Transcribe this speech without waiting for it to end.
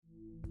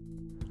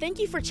Thank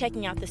you for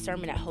checking out this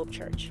sermon at Hope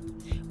Church.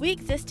 We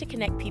exist to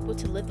connect people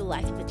to live the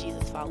life of a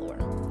Jesus follower.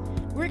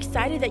 We're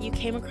excited that you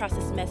came across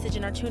this message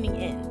and are tuning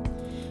in.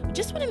 We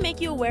just want to make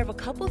you aware of a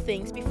couple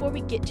things before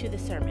we get to the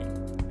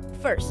sermon.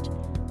 First,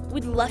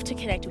 we'd love to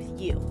connect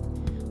with you.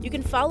 You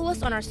can follow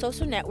us on our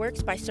social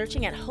networks by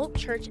searching at Hope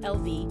Church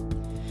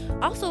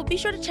LV. Also, be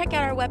sure to check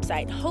out our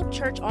website,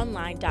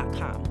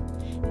 hopechurchonline.com.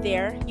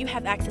 There, you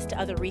have access to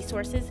other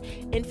resources,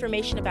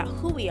 information about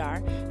who we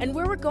are, and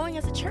where we're going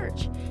as a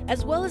church,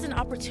 as well as an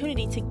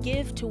opportunity to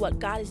give to what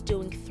God is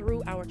doing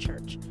through our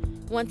church.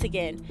 Once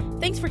again,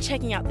 thanks for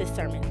checking out this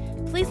sermon.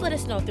 Please let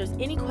us know if there's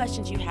any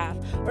questions you have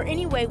or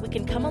any way we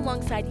can come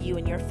alongside you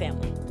and your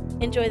family.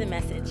 Enjoy the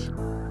message.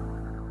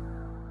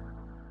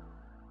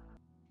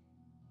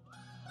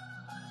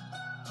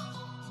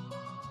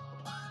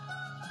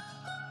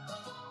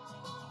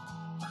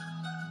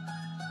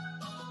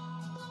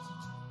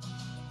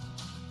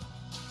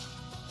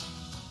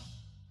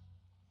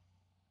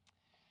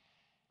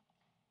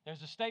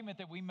 There's a statement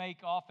that we make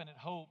often at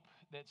Hope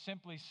that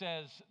simply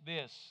says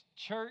this: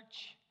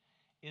 church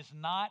is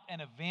not an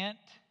event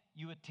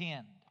you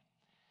attend.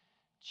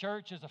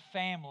 Church is a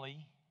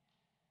family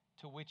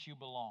to which you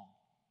belong.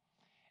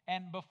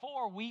 And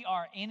before we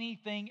are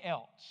anything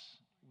else,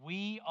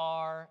 we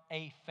are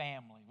a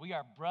family. We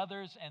are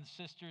brothers and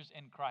sisters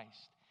in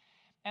Christ.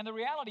 And the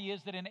reality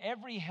is that in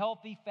every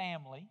healthy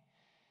family,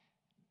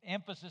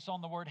 emphasis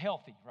on the word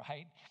healthy,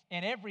 right?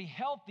 In every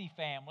healthy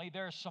family,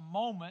 there are some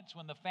moments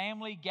when the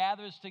family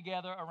gathers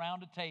together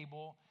around a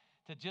table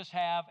to just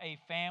have a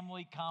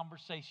family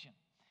conversation.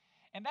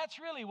 And that's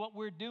really what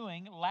we're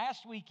doing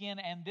last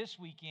weekend and this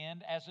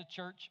weekend as a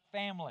church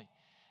family.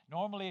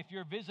 Normally, if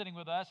you're visiting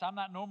with us, I'm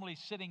not normally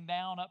sitting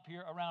down up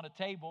here around a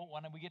table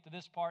when we get to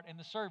this part in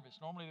the service.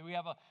 Normally, we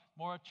have a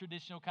more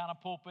traditional kind of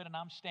pulpit, and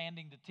I'm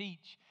standing to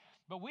teach.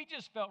 But we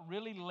just felt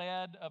really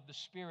led of the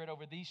Spirit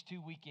over these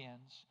 2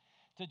 weekends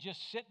to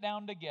just sit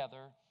down together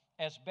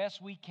as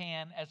best we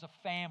can as a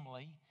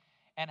family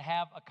and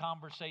have a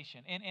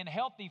conversation. In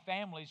healthy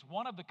families,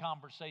 one of the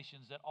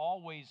conversations that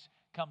always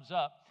comes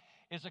up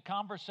is a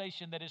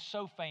conversation that is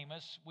so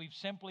famous, we've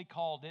simply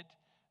called it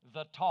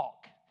the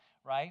talk,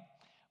 right?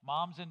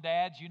 Moms and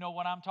dads, you know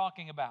what I'm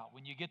talking about.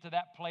 When you get to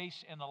that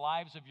place in the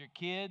lives of your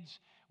kids,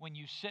 when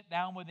you sit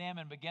down with them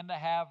and begin to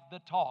have the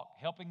talk,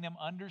 helping them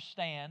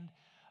understand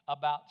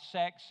about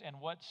sex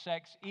and what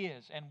sex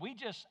is. And we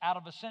just, out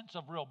of a sense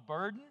of real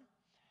burden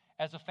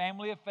as a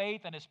family of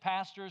faith and as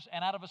pastors,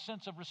 and out of a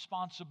sense of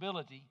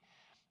responsibility,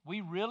 we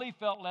really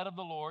felt led of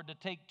the Lord to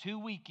take 2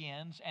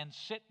 weekends and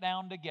sit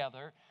down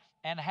together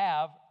and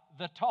have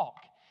the talk.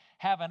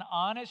 Have an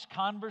honest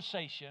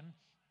conversation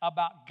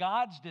about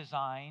God's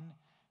design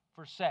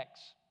for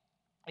sex.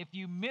 If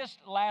you missed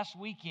last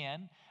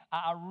weekend,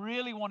 I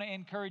really want to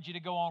encourage you to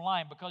go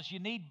online, because you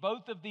need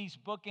both of these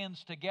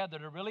bookends together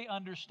to really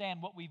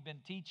understand what we've been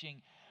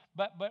teaching.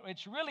 But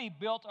it's really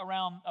built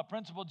around a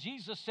principle.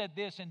 Jesus said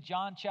this in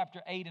John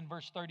chapter 8 and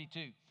verse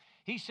 32.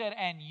 He said,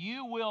 "And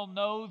you will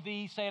know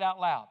the," say it out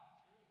loud,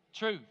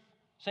 truth.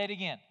 Say it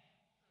again,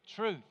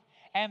 truth.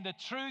 "And the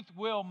truth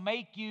will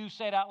make you,"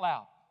 say it out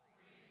loud.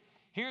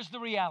 Here's the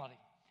reality.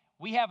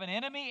 We have an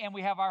enemy and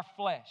we have our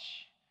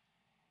flesh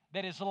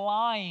that is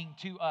lying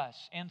to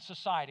us in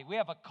society. We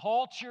have a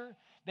culture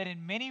that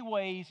in many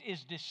ways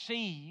is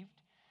deceived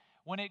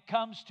when it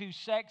comes to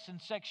sex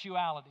and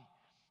sexuality.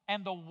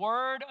 And the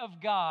Word of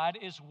God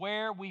is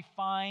where we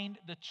find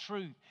the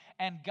truth.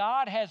 And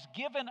God has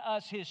given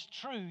us His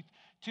truth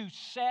to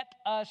set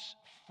us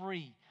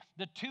free.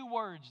 The 2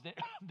 words that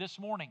this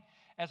morning,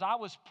 as I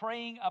was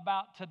praying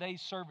about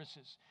today's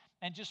services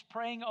and just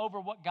praying over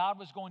what God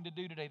was going to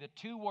do today, the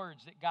 2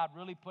 words that God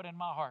really put in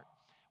my heart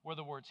were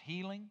the words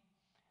healing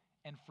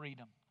and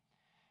freedom.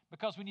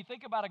 Because when you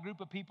think about a group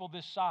of people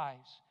this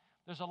size,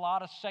 there's a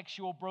lot of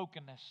sexual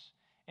brokenness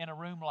in a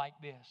room like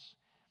this.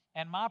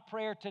 And my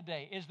prayer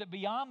today is that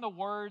beyond the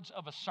words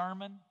of a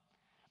sermon,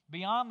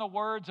 beyond the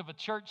words of a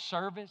church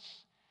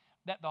service,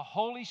 that the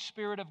Holy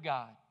Spirit of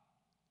God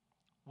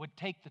would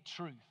take the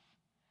truth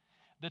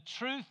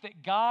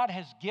that God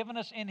has given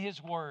us in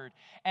His Word,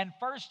 and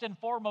first and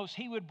foremost,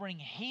 He would bring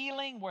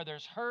healing where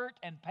there's hurt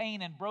and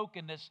pain and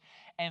brokenness,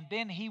 and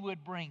then He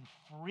would bring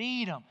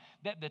freedom,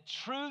 that the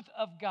truth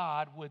of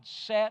God would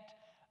set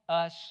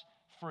us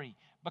free.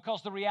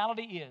 Because the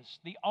reality is,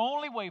 the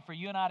only way for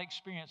you and I to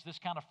experience this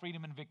kind of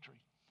freedom and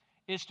victory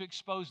is to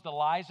expose the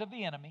lies of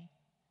the enemy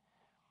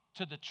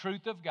to the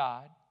truth of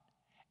God,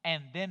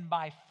 and then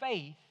by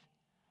faith,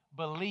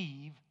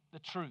 believe the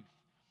truth.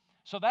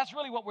 So that's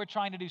really what we're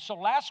trying to do. So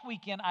last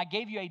weekend, I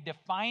gave you a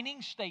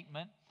defining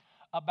statement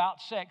about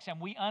sex,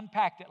 and we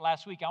unpacked it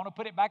last week. I want to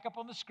put it back up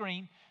on the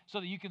screen so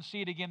that you can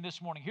see it again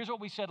this morning. Here's what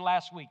we said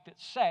last week: that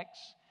sex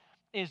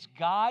is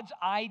God's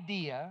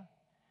idea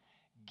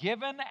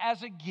given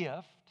as a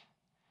gift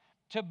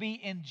to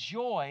be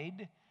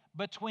enjoyed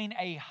between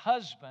a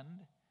husband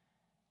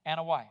and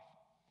a wife.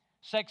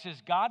 Sex is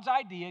God's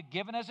idea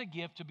given as a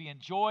gift to be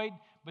enjoyed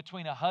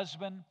between a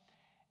husband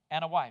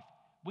and a wife.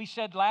 We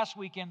said last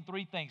weekend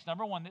 3 things.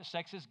 Number one, that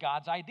sex is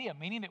God's idea,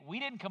 meaning that we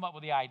didn't come up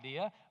with the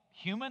idea.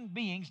 Human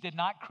beings did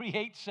not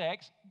create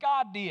sex.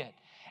 God did.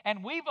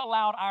 And we've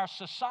allowed our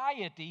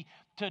society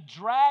to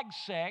drag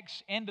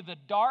sex into the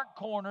dark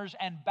corners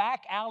and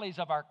back alleys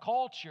of our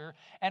culture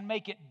and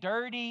make it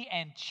dirty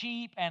and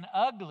cheap and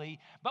ugly.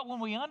 But when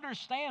we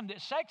understand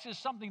that sex is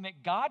something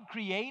that God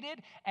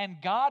created and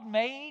God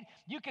made,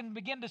 you can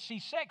begin to see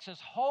sex as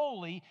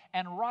holy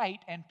and right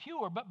and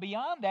pure. But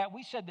beyond that,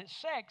 we said that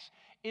sex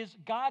is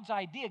God's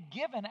idea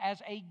given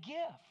as a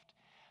gift.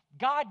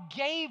 God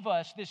gave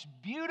us this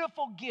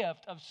beautiful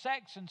gift of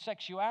sex and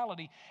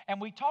sexuality, and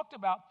we talked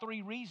about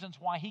 3 reasons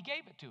why He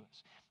gave it to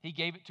us. He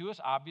gave it to us,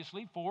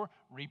 obviously, for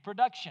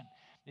reproduction.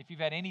 If you've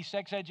had any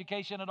sex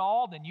education at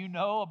all, then you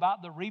know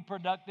about the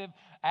reproductive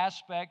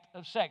aspect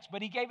of sex.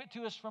 But He gave it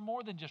to us for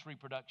more than just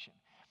reproduction.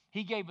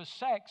 He gave us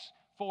sex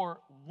for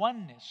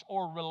oneness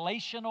or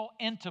relational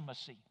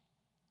intimacy.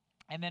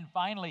 And then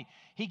finally,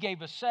 He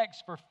gave us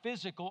sex for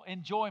physical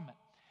enjoyment.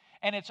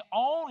 And it's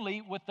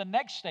only with the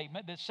next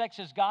statement that sex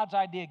is God's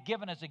idea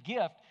given as a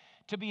gift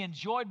to be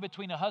enjoyed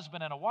between a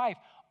husband and a wife.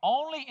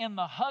 Only in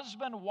the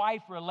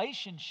husband-wife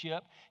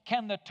relationship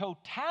can the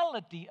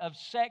totality of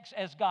sex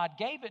as God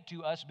gave it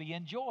to us be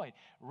enjoyed.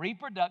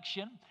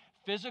 Reproduction,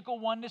 physical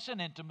oneness and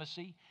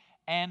intimacy,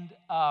 and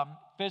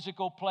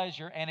physical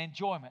pleasure and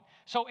enjoyment.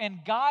 So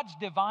in God's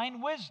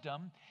divine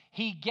wisdom,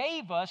 He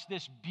gave us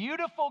this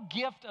beautiful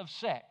gift of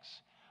sex.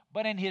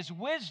 But in His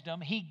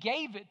wisdom, He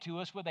gave it to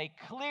us with a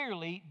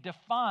clearly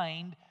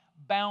defined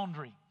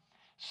boundary.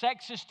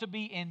 Sex is to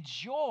be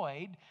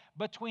enjoyed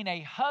between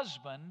a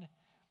husband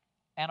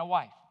and a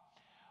wife.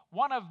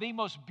 One of the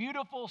most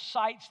beautiful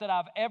sights that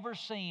I've ever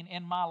seen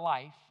in my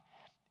life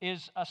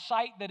is a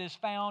site that is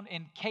found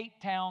in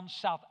Cape Town,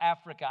 South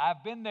Africa.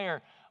 I've been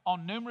there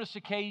on numerous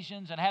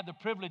occasions and had the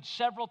privilege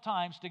several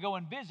times to go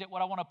and visit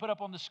what I want to put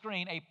up on the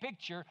screen, a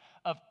picture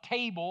of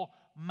Table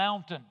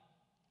Mountain.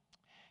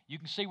 You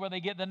can see where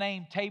they get the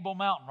name Table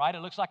Mountain, right? It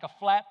looks like a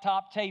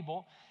flat-top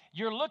table.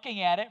 You're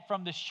looking at it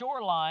from the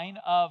shoreline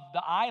of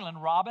the island,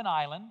 Robben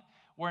Island,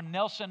 where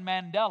Nelson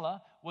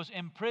Mandela was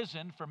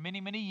imprisoned for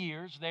many, many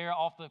years there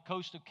off the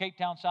coast of Cape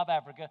Town, South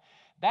Africa.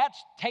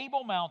 That's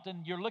Table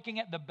Mountain. You're looking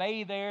at the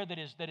bay there that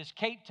is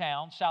Cape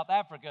Town, South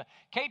Africa.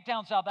 Cape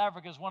Town, South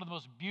Africa is one of the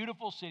most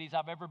beautiful cities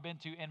I've ever been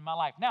to in my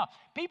life. Now,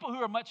 people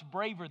who are much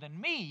braver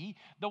than me,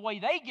 the way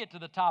they get to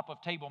the top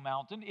of Table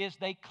Mountain is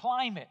they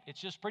climb it.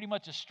 It's just pretty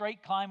much a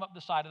straight climb up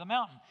the side of the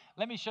mountain.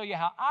 Let me show you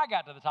how I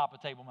got to the top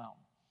of Table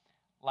Mountain.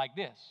 Like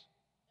this.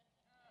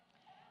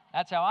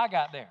 That's how I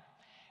got there.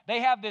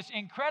 They have this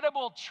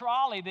incredible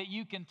trolley that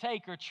you can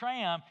take, or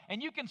tram,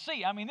 and you can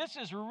see, I mean, this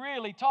is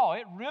really tall.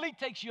 It really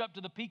takes you up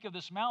to the peak of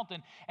this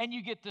mountain, and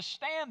you get to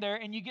stand there,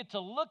 and you get to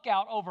look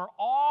out over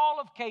all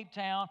of Cape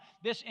Town,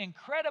 this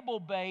incredible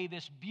bay,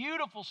 this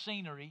beautiful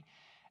scenery,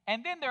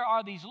 and then there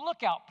are these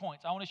lookout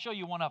points. I want to show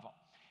you one of them.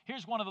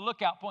 Here's one of the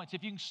lookout points.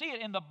 If you can see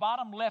it in the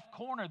bottom left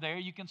corner there,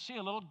 you can see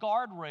a little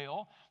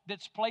guardrail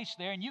that's placed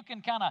there. And you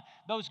can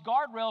those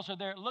guardrails are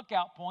there at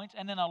lookout points.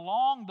 And then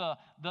along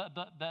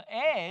the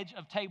edge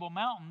of Table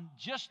Mountain,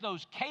 just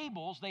those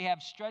cables they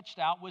have stretched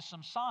out with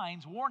some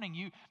signs warning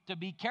you to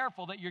be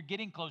careful that you're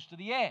getting close to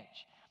the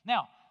edge.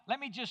 Now, let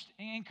me just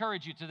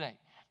encourage you today.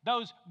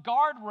 Those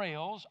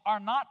guardrails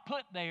are not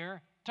put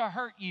there to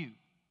hurt you.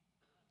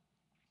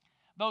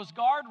 Those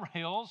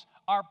guardrails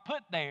are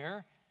put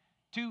there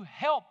to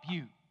help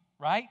you,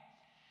 right?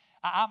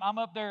 I'm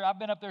up there. I've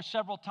been up there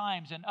several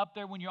times, and up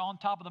there when you're on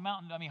top of the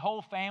mountain, I mean,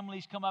 whole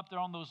families come up there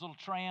on those little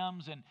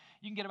trams, and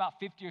you can get about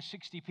 50 or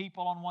 60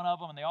 people on one of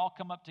them, and they all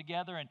come up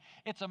together, and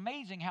it's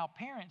amazing how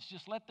parents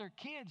just let their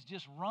kids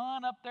just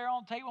run up there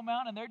on Table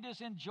Mountain, and they're just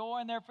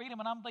enjoying their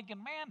freedom, and I'm thinking,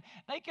 man,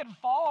 they could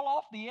fall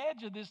off the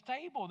edge of this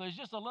table. There's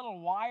just a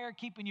little wire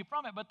keeping you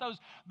from it, but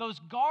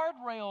those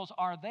guardrails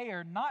are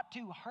there not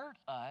to hurt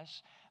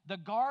us. The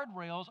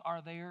guardrails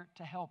are there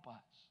to help us.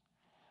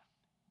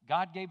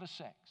 God gave us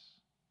sex.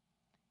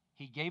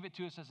 He gave it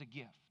to us as a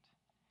gift.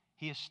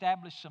 He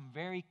established some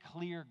very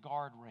clear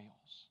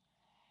guardrails.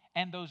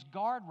 And those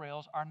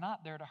guardrails are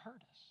not there to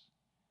hurt us.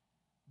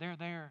 They're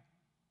there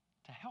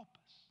to help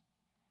us.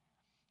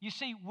 You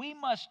see, we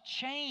must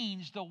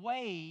change the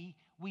way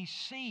we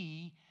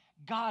see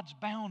God's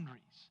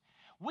boundaries.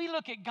 We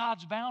look at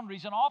God's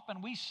boundaries, and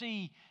often we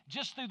see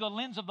just through the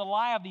lens of the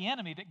lie of the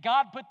enemy that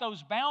God put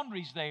those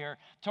boundaries there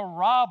to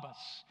rob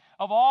us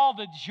of all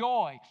the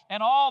joy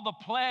and all the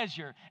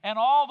pleasure and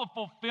all the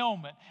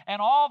fulfillment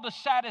and all the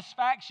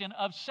satisfaction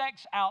of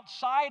sex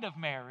outside of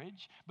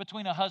marriage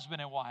between a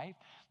husband and wife.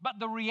 But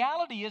the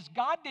reality is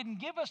God didn't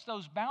give us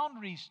those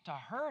boundaries to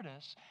hurt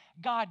us.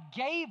 God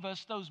gave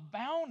us those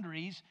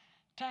boundaries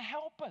to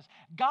help us.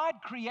 God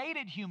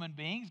created human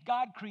beings.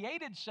 God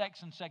created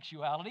sex and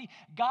sexuality.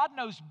 God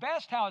knows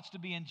best how it's to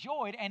be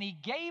enjoyed, and He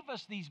gave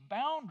us these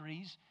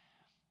boundaries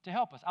to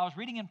help us. I was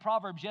reading in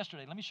Proverbs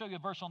yesterday. Let me show you a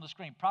verse on the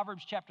screen.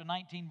 Proverbs chapter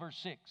 19,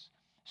 verse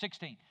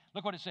 16.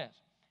 Look what it says.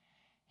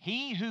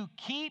 He who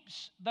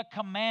keeps the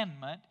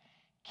commandment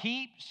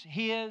keeps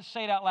his,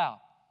 say it out loud,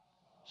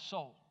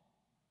 soul.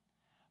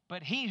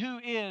 But he who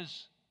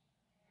is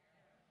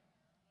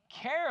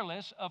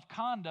careless of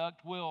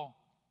conduct will.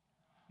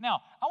 Now,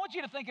 I want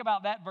you to think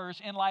about that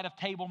verse in light of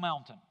Table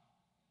Mountain.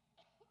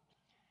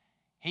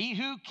 He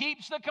who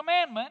keeps the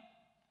commandment,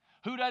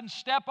 who doesn't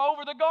step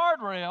over the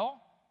guardrail,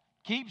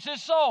 keeps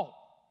his soul.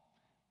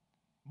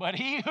 But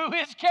he who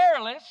is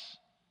careless,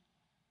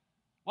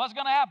 what's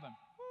going to happen?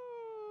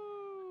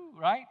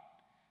 Right?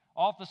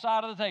 Off the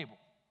side of the table,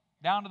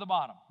 down to the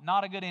bottom.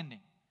 Not a good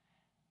ending.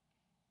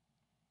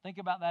 Think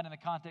about that in the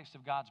context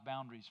of God's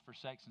boundaries for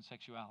sex and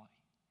sexuality.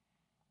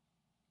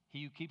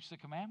 He who keeps the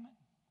commandment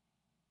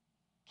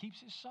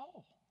keeps his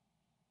soul.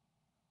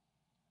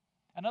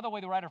 Another way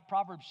the writer of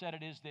Proverbs said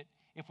it is that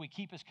if we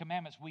keep his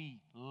commandments,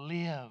 we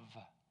live.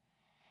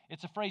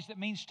 It's a phrase that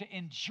means to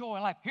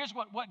enjoy life. Here's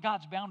what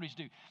God's boundaries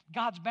do.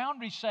 God's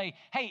boundaries say,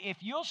 hey, if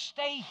you'll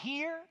stay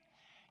here,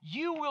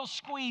 you will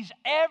squeeze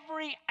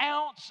every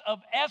ounce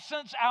of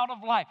essence out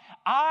of life.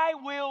 I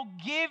will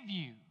give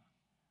you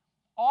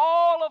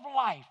all of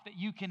life that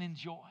you can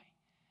enjoy.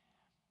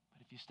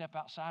 But if you step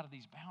outside of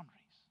these boundaries,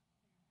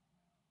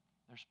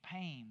 there's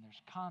pain, there's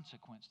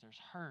consequence, there's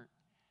hurt,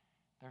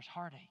 there's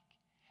heartache.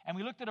 And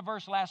we looked at a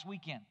verse last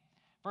weekend,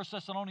 1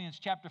 Thessalonians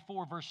chapter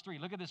 4, verse 3.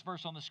 Look at this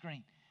verse on the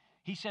screen.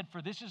 He said,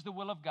 for this is the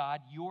will of God,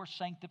 your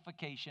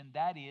sanctification,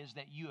 that is,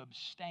 that you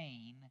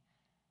abstain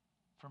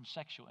from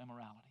sexual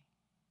immorality.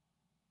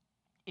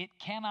 It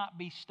cannot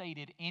be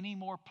stated any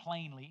more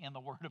plainly in the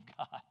Word of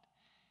God.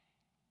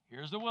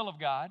 Here's the will of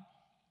God.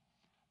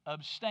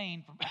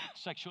 Abstain from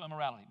sexual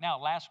immorality. Now,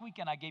 last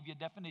weekend I gave you a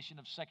definition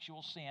of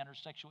sexual sin or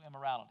sexual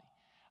immorality.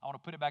 I want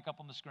to put it back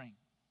up on the screen.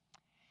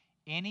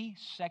 Any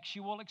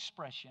sexual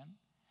expression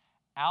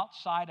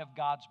outside of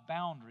God's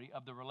boundary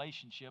of the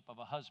relationship of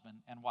a husband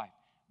and wife.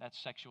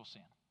 That's sexual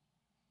sin.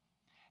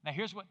 Now,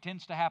 here's what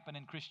tends to happen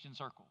in Christian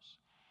circles.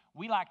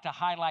 We like to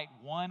highlight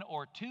one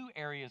or two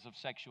areas of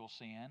sexual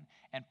sin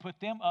and put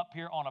them up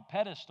here on a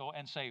pedestal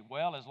and say,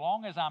 well, as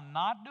long as I'm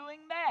not doing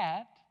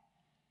that,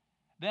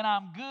 then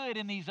I'm good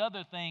in these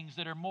other things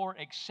that are more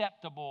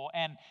acceptable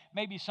and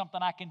maybe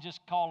something I can just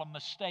call a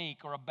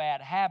mistake or a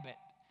bad habit.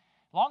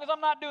 As long as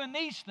I'm not doing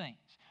these things.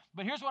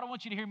 But here's what I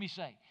want you to hear me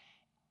say.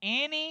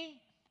 Any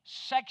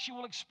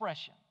sexual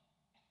expression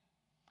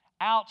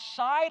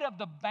outside of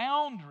the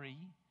boundary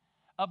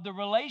of the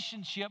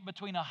relationship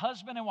between a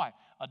husband and wife,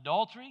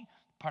 adultery,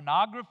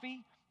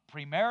 pornography,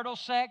 premarital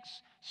sex,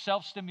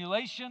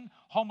 self-stimulation,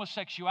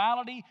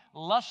 homosexuality,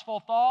 lustful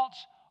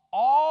thoughts,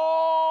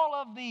 all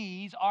of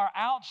these are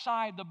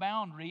outside the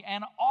boundary,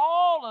 and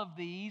all of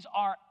these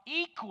are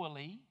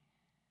equally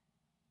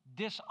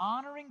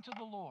dishonoring to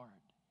the Lord.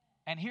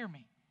 And hear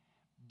me,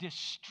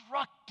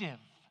 destructive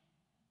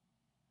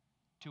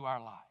to our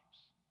lives.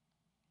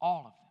 All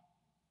of them.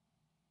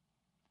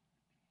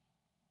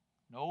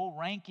 No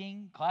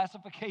ranking,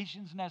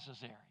 classifications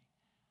necessary.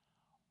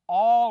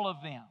 All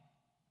of them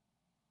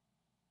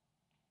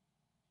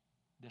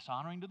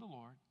dishonoring to the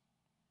Lord,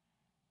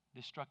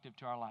 destructive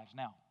to our lives.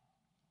 Now,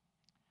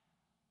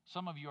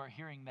 some of you are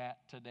hearing that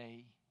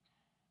today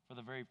for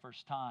the very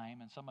first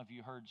time, and some of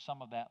you heard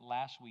some of that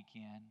last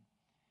weekend,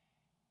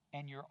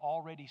 and you're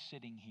already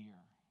sitting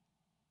here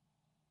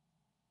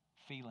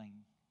feeling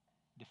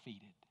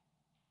defeated.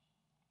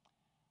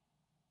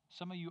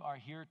 Some of you are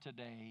here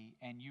today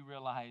and you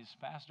realize,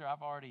 Pastor,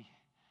 I've already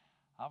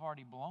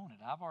blown it.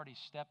 I've already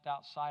stepped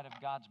outside of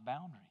God's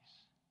boundaries.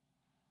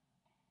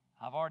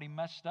 I've already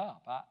messed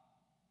up.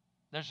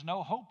 There's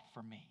no hope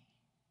for me.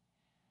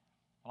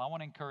 Well, I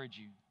want to encourage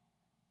you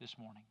this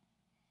morning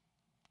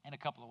in a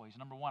couple of ways.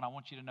 Number one, I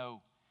want you to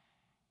know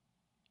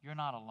you're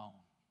not alone.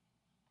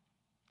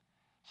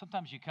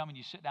 Sometimes you come and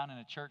you sit down in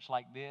a church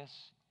like this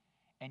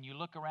and you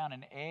look around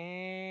and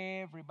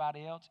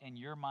everybody else in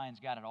your mind's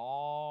got it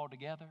all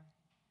together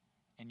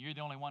and you're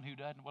the only one who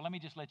doesn't. Well, let me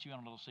just let you in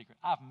a little secret.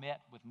 I've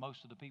met with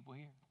most of the people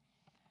here.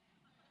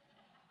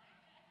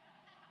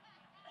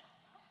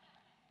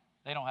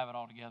 They don't have it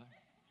all together.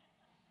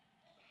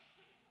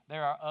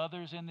 There are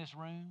others in this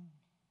room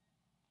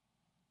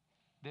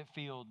that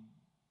feel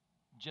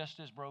just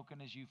as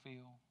broken as you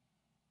feel.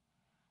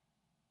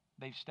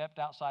 They've stepped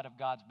outside of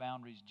God's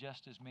boundaries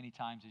just as many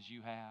times as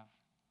you have.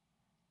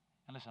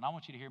 And listen, I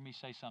want you to hear me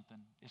say something.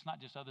 It's not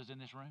just others in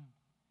this room.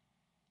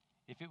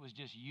 If it was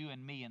just you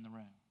and me in the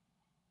room,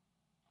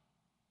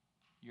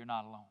 you're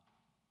not alone.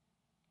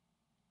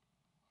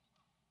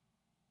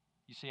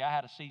 You see, I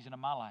had a season of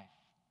my life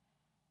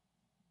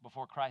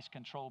before Christ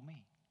controlled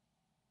me.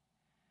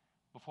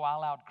 Before I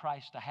allowed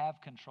Christ to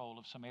have control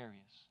of some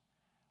areas.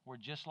 Where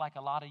just like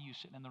a lot of you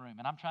sitting in the room,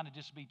 and I'm trying to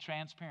just be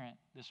transparent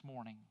this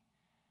morning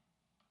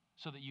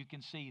so that you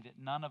can see that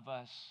none of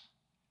us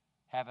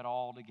have it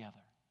all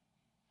together.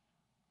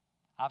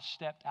 I've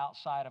stepped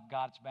outside of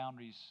God's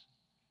boundaries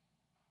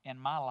in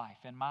my life,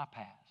 in my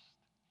past.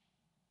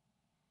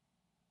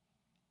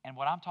 And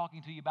what I'm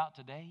talking to you about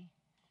today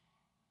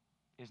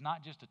is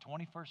not just a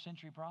 21st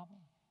century problem.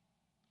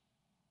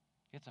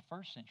 It's a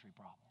first century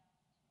problem.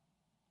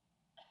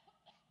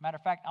 Matter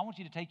of fact, I want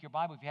you to take your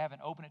Bible, if you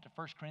haven't, open it to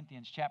 1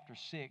 Corinthians chapter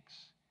 6.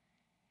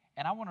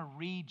 And I want to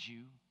read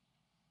you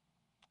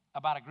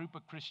about a group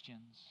of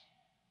Christians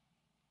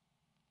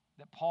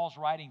that Paul's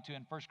writing to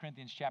in 1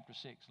 Corinthians chapter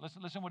 6.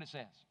 Listen what it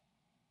says.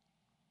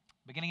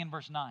 Beginning in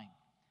verse 9.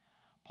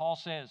 Paul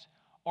says,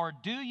 "Or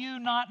do you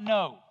not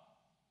know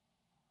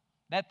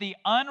that the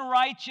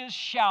unrighteous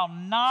shall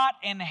not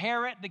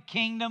inherit the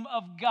kingdom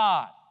of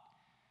God?"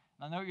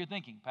 Now, I know what you're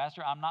thinking.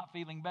 Pastor, I'm not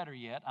feeling better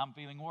yet. I'm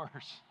feeling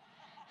worse.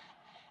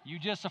 You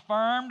just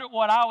affirmed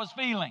what I was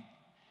feeling.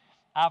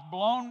 I've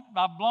blown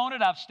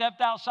it. I've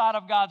stepped outside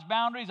of God's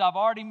boundaries. I've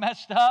already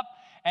messed up,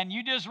 and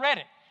you just read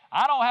it.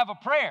 I don't have a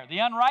prayer. The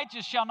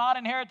unrighteous shall not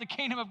inherit the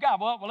kingdom of God.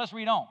 Well, let's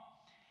read on.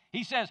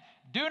 He says,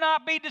 "Do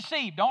not be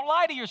deceived." Don't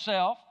lie to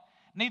yourself.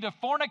 "Neither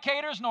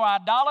fornicators, nor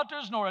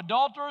idolaters, nor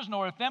adulterers,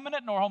 nor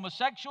effeminate, nor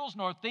homosexuals,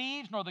 nor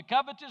thieves, nor the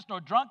covetous,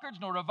 nor drunkards,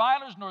 nor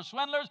revilers, nor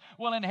swindlers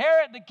will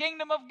inherit the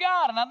kingdom of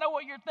God." And I know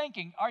what you're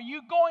thinking. Are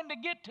you going to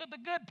get to the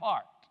good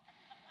part?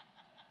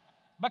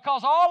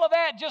 Because all of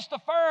that just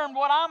affirmed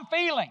what I'm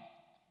feeling.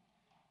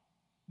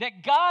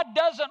 That God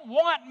doesn't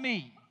want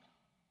me.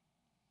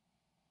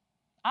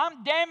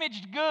 I'm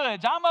damaged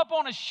goods. I'm up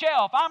on a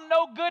shelf. I'm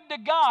no good to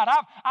God.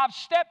 I've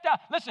stepped out.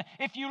 Listen,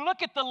 if you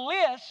look at the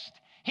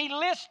list, he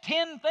lists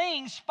 10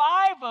 things.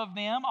 5 of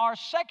them are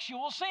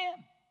sexual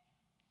sin.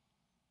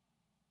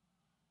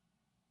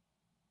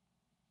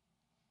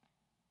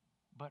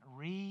 But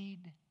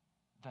read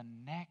the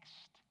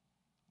next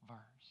verse.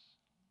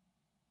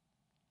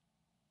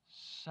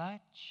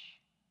 "Such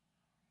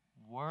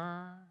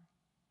were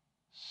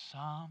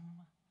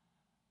some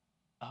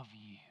of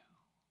you,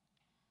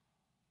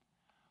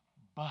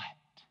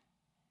 but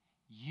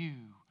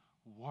you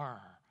were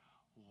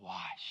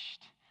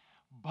washed,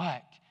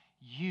 but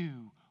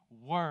you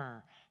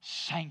were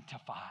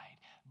sanctified,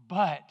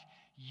 but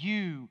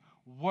you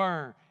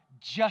were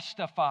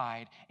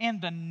justified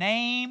in the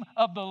name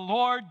of the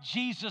Lord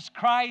Jesus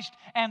Christ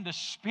and the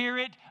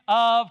Spirit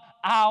of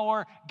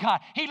our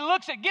God." He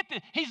looks at,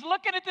 he's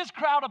looking at this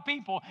crowd of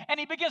people, and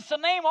he begins to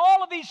name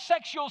all of these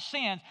sexual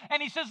sins. And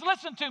he says,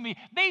 "Listen to me,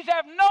 these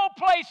have no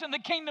place in the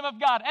kingdom of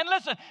God." And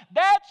listen,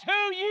 that's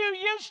who you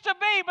used to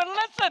be, but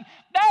listen,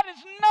 that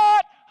is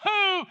not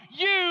who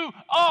you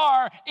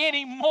are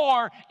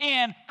anymore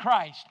in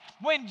Christ.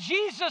 When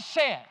Jesus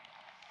said,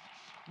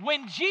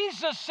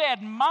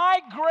 "My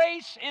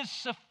grace is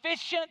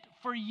sufficient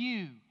for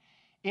you,"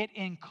 it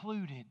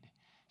included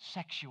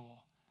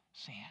sexual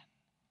sin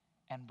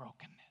and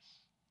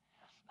brokenness.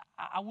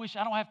 I wish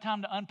I don't have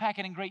time to unpack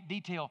it in great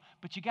detail,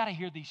 but you got to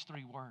hear these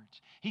 3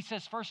 words. He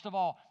says, first of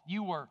all,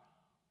 you were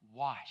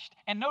washed.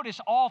 And notice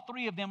all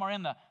 3 of them are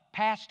in the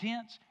past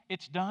tense.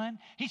 It's done.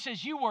 He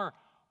says you were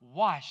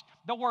washed.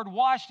 The word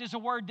washed is a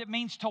word that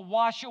means to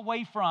wash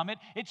away from.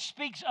 It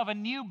speaks of a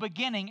new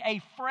beginning, a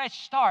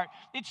fresh start.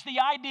 It's the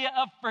idea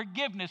of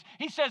forgiveness.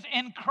 He says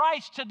in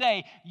Christ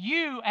today,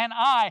 you and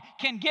I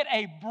can get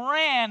a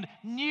brand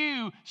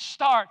new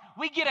start.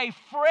 We get a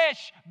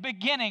fresh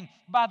beginning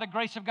by the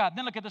grace of God.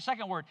 Then look at the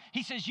second word.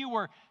 He says you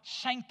were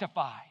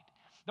sanctified.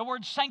 The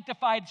word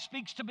sanctified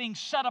speaks to being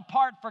set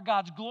apart for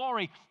God's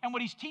glory. And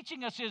what he's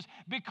teaching us is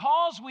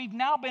because we've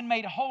now been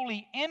made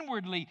holy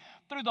inwardly,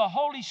 through the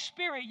Holy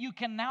Spirit, you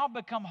can now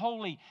become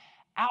holy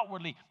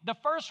outwardly. The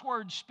first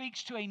word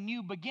speaks to a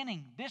new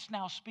beginning. This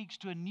now speaks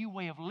to a new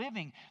way of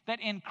living, that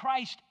in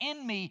Christ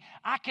in me,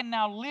 I can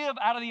now live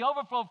out of the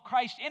overflow of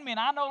Christ in me, and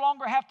I no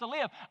longer have to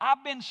live.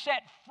 I've been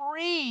set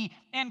free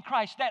in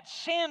Christ. That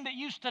sin that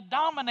used to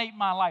dominate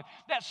my life,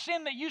 that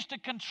sin that used to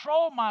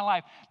control my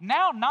life,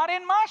 now not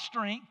in my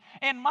strength.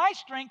 In my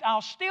strength,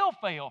 I'll still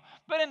fail,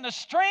 but in the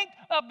strength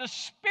of the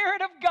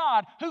Spirit of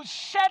God who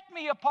set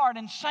me apart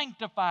and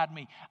sanctified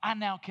me, I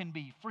now can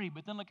be free.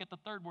 But then look at the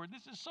third word.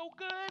 This is so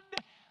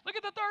good. Look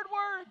at the third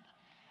word.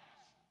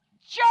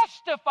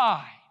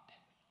 Justified.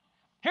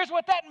 Here's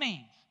what that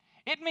means.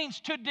 It means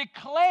to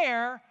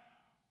declare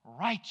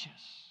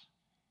righteous.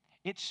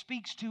 It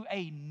speaks to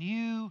a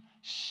new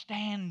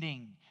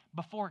standing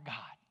before God.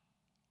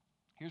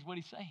 Here's what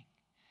he's saying.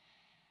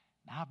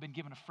 Now I've been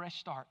given a fresh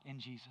start in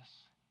Jesus.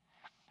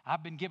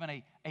 I've been given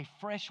a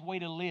fresh way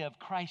to live,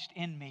 Christ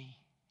in me.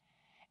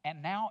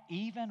 And now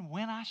even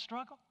when I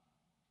struggle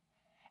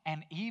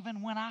and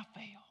even when I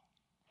fail,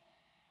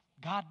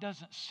 God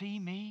doesn't see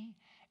me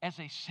as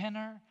a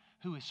sinner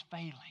who is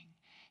failing.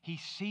 He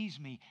sees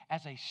me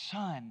as a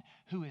son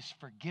who is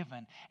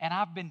forgiven. And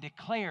I've been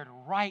declared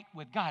right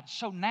with God.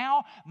 So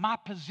now my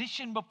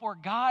position before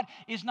God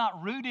is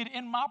not rooted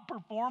in my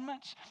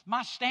performance.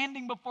 My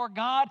standing before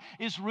God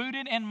is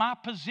rooted in my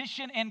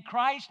position in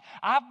Christ.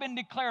 I've been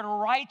declared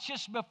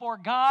righteous before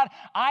God.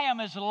 I am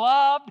as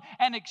loved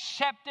and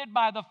accepted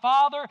by the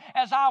Father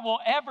as I will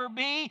ever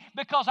be,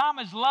 because I'm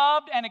as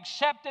loved and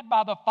accepted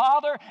by the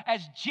Father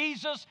as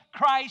Jesus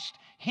Christ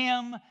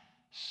Himself.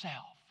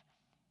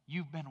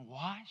 You've been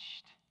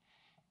washed.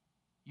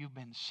 You've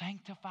been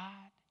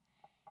sanctified.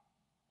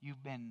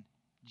 You've been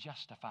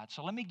justified.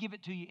 So let me give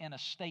it to you in a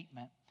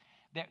statement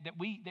that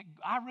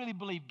I really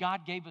believe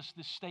God gave us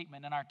this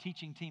statement in our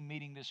teaching team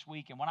meeting this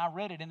week. And when I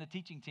read it in the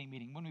teaching team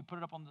meeting, when we put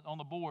it up on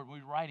the board, when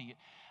we were writing it,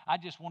 I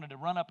just wanted to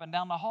run up and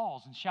down the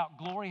halls and shout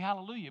glory,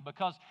 hallelujah,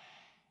 because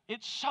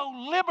It's so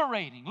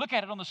liberating. Look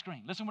at it on the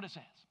screen. Listen what it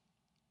says.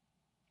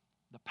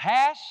 The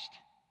past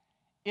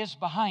is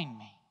behind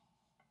me.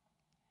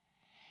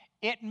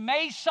 It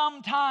may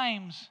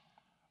sometimes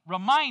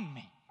remind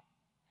me,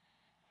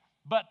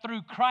 but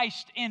through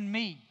Christ in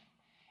me,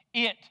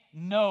 it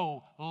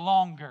no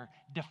longer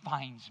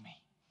defines me.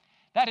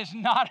 That is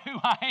not who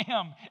I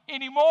am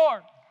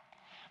anymore.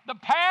 The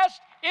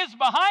past is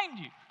behind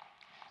you.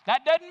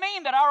 That doesn't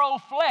mean that our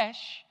old flesh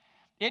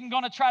isn't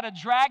going to try to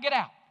drag it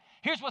out.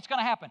 Here's what's going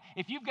to happen.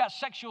 If you've got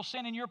sexual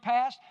sin in your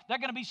past, there are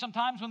going to be some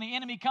times when the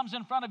enemy comes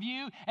in front of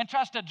you and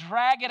tries to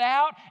drag it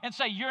out and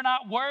say, you're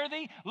not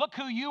worthy. Look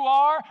who you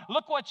are.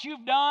 Look what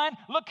you've done.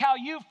 Look how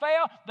you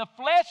failed. The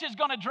flesh is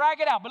going to drag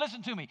it out. But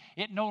listen to me.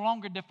 It no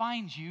longer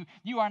defines you.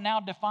 You are now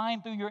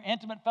defined through your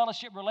intimate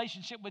fellowship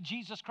relationship with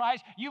Jesus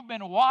Christ. You've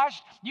been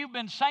washed. You've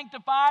been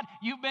sanctified.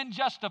 You've been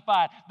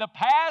justified. The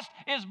past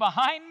is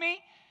behind me.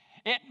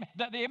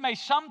 It may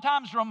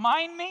sometimes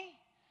remind me,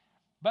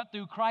 but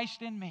through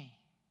Christ in me,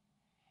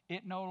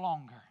 it no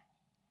longer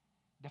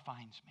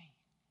defines me.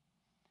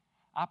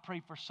 I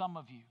pray for some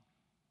of you,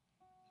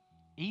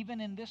 even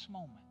in this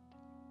moment,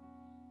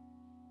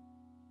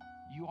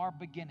 you are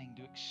beginning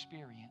to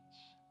experience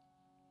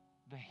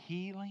the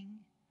healing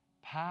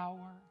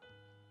power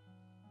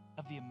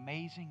of the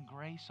amazing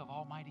grace of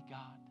Almighty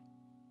God.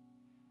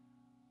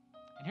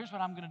 And here's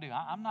what I'm going to do.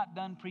 I'm not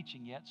done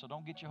preaching yet, so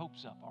don't get your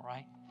hopes up, all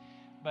right?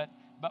 But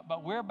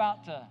we're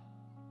about to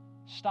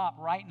stop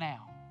right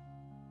now.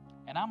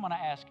 And I'm going to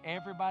ask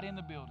everybody in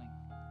the building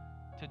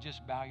to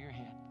just bow your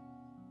head.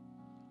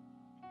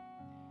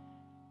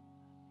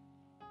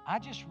 I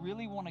just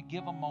really want to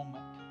give a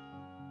moment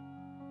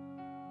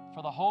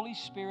for the Holy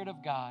Spirit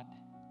of God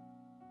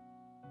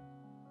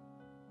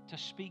to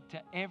speak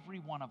to every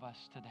one of us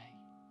today.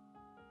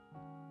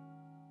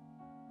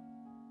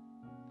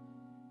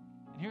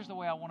 And here's the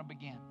way I want to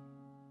begin.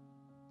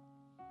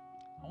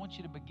 I want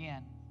you to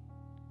begin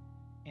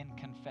in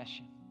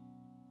confession.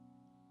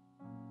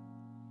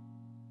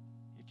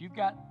 If you've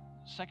got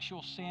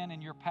sexual sin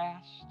in your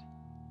past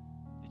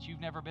that you've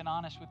never been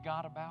honest with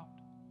God about,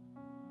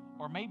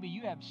 or maybe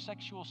you have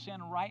sexual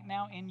sin right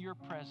now in your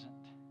present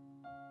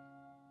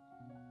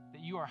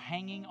that you are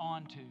hanging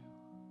on to,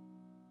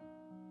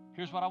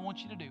 here's what I want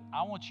you to do.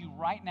 I want you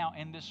right now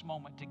in this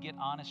moment to get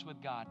honest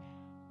with God.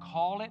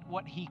 Call it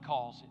what He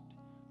calls it.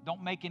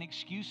 Don't make an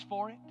excuse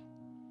for it.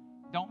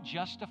 Don't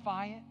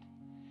justify it.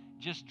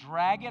 Just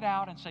drag it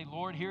out and say,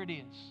 Lord, here it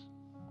is.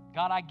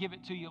 God, I give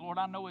it to you. Lord,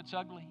 I know it's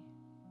ugly.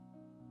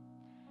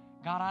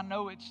 God, I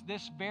know it's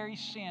this very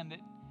sin that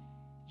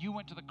you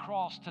went to the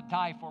cross to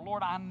die for.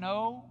 Lord, I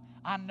know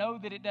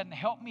that it doesn't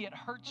help me. It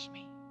hurts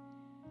me.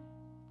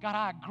 God,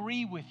 I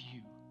agree with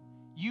you.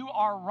 You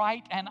are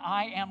right and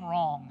I am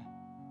wrong.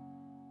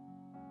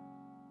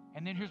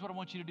 And then here's what I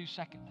want you to do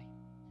secondly.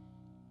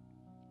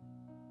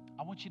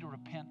 I want you to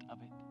repent of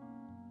it.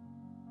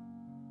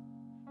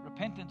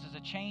 Repentance is a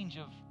change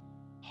of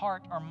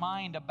heart or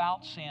mind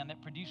about sin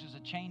that produces a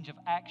change of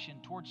action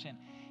towards sin.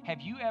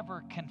 Have you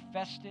ever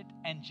confessed it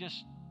and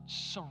just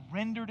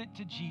surrendered it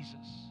to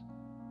Jesus?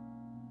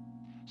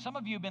 Some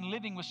of you have been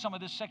living with some of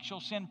this sexual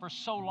sin for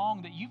so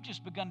long that you've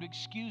just begun to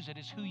excuse it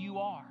as who you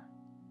are.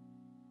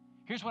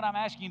 Here's what I'm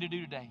asking you to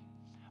do today.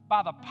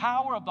 By the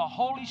power of the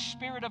Holy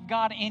Spirit of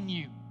God in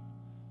you,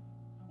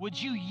 would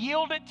you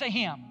yield it to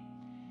Him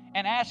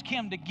and ask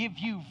Him to give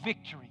you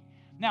victory?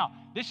 Now,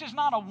 this is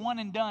not a one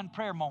and done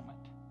prayer moment.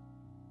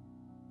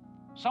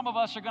 Some of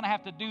us are going to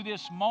have to do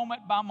this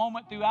moment by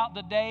moment throughout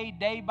the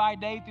day by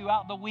day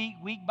throughout the week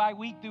by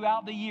week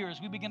throughout the year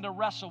as we begin to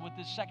wrestle with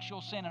this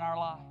sexual sin in our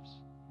lives.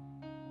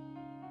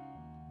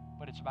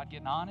 But it's about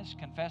getting honest,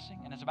 confessing,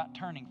 and it's about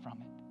turning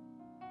from it.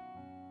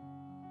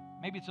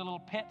 Maybe it's a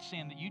little pet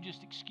sin that you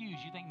just excuse.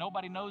 You think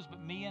nobody knows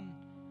but me and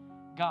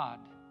God.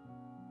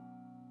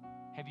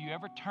 Have you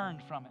ever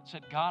turned from it?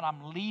 Said, God,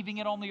 I'm leaving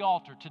it on the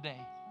altar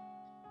today.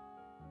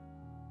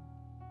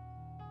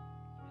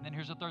 And then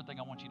here's the third thing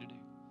I want you to do.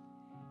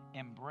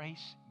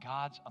 Embrace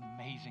God's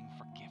amazing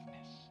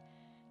forgiveness.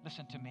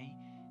 Listen to me.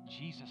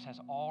 Jesus has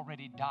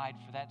already died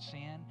for that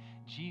sin.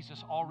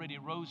 Jesus already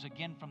rose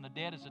again from the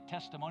dead as a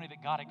testimony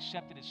that God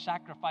accepted His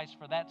sacrifice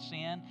for that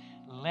sin.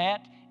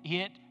 Let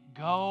it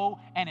go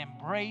and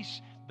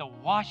embrace the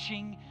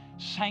washing,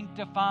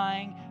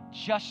 sanctifying,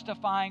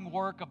 justifying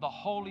work of the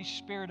Holy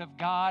Spirit of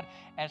God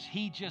as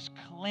He just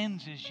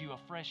cleanses you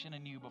afresh and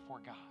anew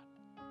before God.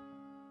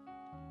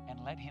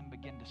 And let Him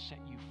begin to set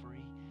you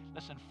free.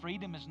 Listen,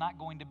 freedom is not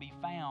going to be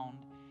found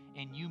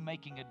in you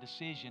making a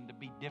decision to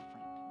be different.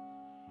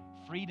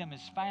 Freedom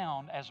is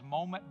found as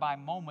moment by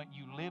moment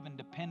you live in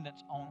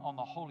dependence on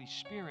the Holy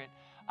Spirit,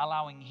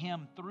 allowing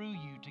Him through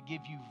you to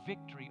give you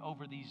victory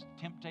over these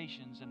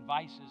temptations and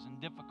vices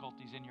and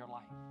difficulties in your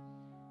life.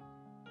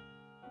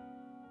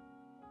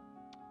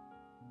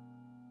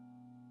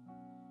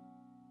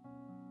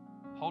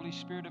 Holy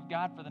Spirit of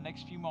God, for the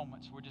next few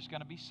moments, we're just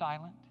going to be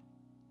silent.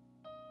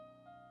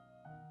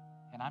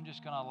 And I'm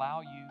just going to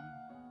allow you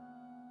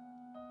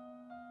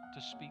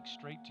to speak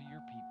straight to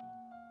your people.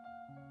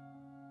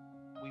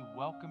 We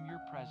welcome your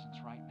presence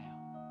right now.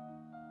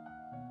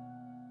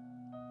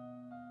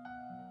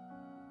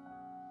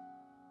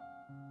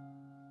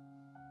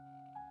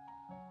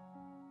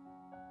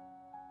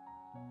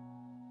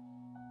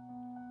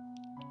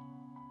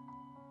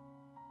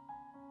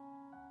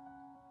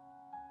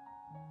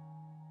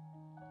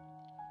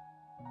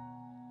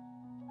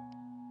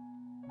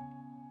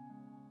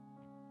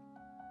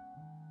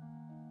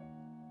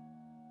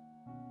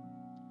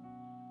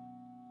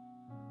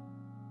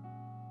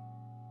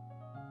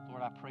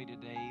 pray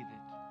today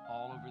that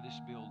all over this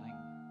building,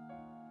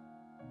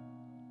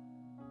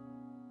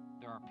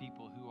 there are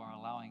people who are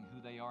allowing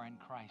who they are in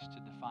Christ to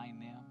define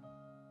them.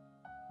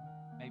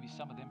 Maybe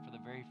some of them for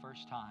the very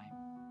first time.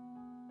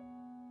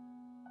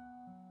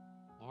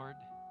 Lord,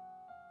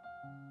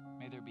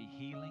 may there be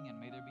healing and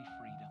may there be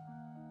freedom.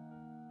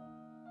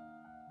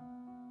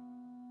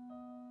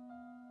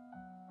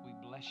 We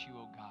bless you,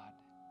 O God.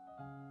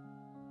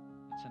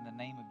 It's in the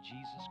name of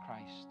Jesus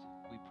Christ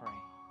we pray.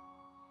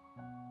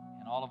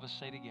 And all of us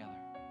say together,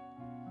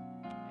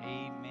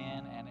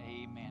 amen and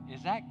amen.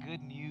 Is that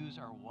good news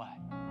or what?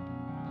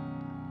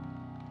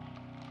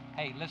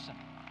 Hey, listen.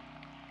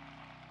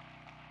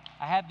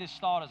 I had this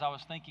thought as I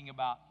was thinking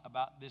about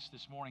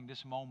this morning,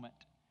 this moment.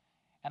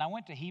 And I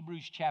went to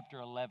Hebrews chapter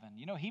 11.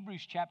 You know,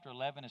 Hebrews chapter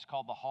 11 is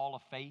called the Hall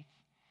of Faith.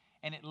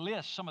 And it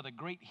lists some of the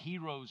great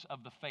heroes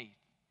of the faith.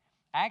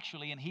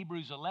 Actually, in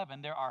Hebrews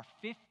 11, there are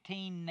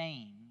 15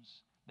 names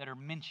that are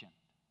mentioned.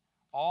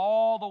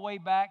 All the way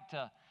back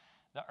to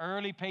the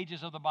early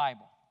pages of the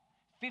Bible.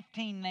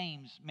 15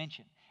 names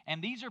mentioned.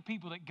 And these are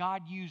people that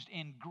God used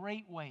in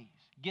great ways.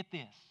 Get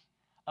this.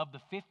 Of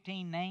the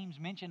 15 names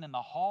mentioned in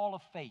the Hall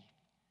of Faith,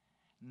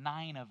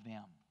 9 of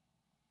them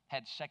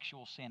had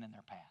sexual sin in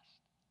their past.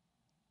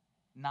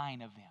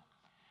 9 of them.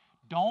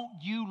 Don't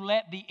you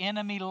let the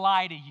enemy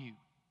lie to you.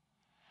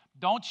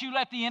 Don't you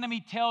let the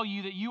enemy tell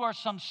you that you are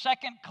some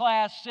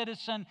second-class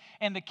citizen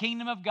in the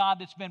kingdom of God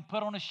that's been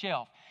put on a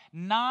shelf.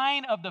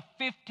 9 of the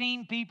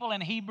 15 people in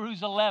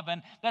Hebrews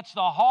 11, that's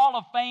the Hall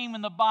of Fame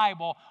in the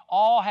Bible,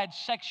 all had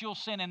sexual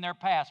sin in their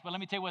past. But let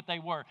me tell you what they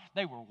were.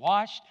 They were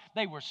washed,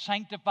 they were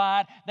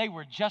sanctified, they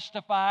were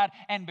justified,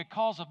 and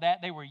because of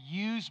that, they were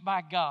used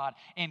by God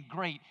in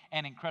great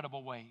and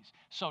incredible ways.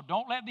 So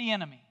don't let the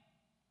enemy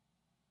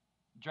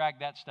drag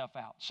that stuff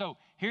out. So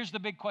here's the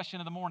big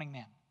question of the morning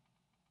then.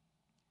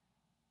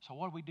 So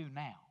what do we do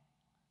now?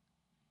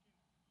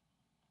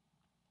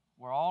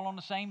 We're all on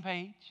the same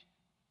page.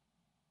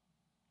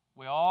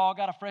 We all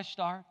got a fresh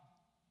start.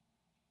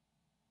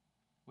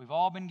 We've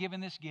all been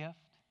given this gift.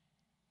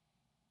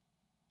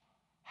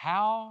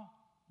 How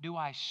do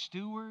I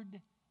steward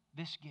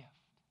this gift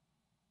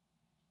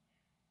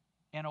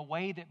in a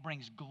way that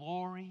brings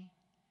glory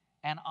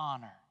and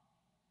honor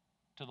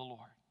to the Lord?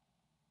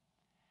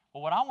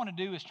 Well, what I want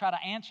to do is try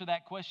to answer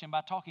that question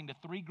by talking to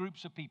 3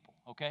 groups of people,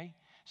 okay?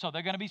 So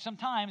there are going to be some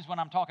times when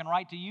I'm talking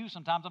right to you.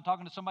 Sometimes I'm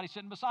talking to somebody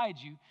sitting beside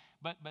you.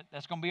 But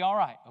that's going to be all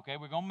right, okay?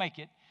 We're going to make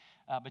it.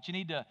 But you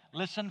need to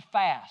listen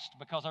fast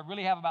because I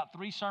really have about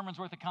 3 sermons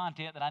worth of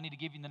content that I need to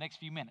give you in the next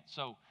few minutes.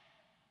 So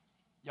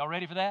y'all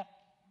ready for that?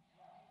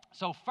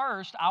 So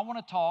first, I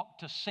want to talk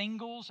to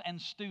singles and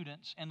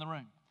students in the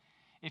room.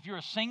 If you're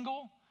a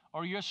single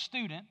or you're a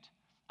student,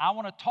 I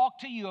want to talk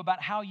to you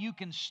about how you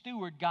can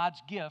steward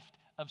God's gift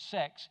of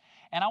sex.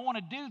 And I want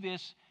to do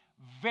this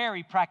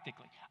very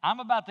practically. I'm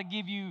about to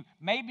give you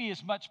maybe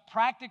as much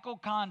practical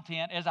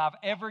content as I've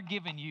ever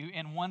given you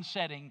in one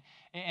setting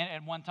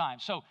at one time.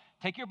 So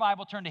take your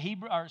Bible, turn to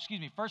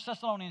 1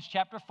 Thessalonians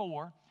chapter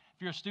 4.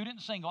 If you're a student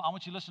and single, I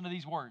want you to listen to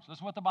these words.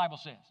 Listen to what the Bible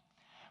says.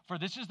 For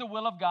this is the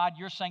will of God,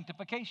 your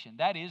sanctification.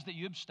 That is, that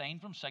you abstain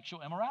from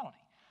sexual immorality.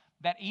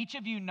 That each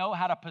of you know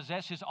how to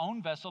possess his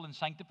own vessel in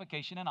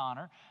sanctification and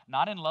honor,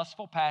 not in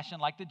lustful passion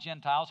like the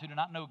Gentiles who do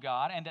not know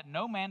God, and that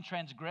no man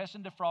transgress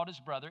and defraud his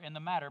brother in the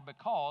matter,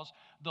 because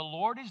the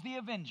Lord is the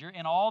avenger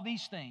in all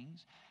these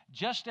things,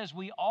 just as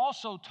we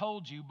also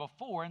told you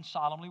before and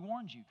solemnly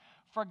warned you.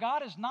 For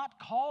God has not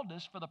called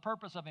us for the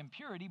purpose of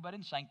impurity, but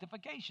in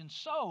sanctification.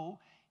 So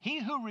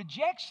he who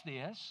rejects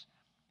this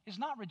is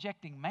not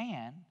rejecting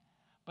man,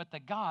 but the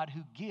God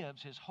who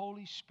gives his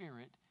Holy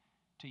Spirit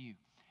to you.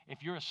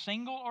 If you're a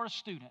single or a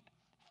student,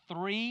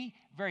 3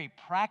 very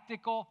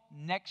practical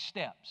next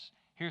steps.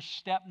 Here's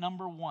step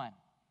number 1.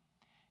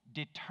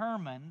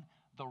 Determine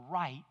the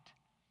right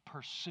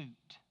pursuit.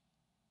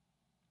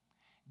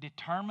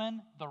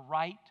 Determine the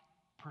right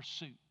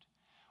pursuit.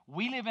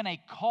 We live in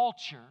a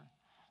culture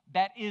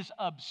that is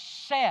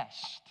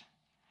obsessed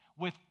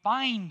with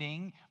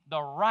finding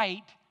the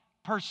right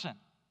person.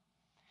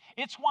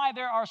 It's why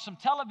there are some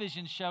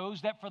television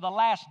shows that for the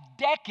last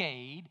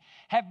decade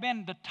have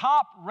been the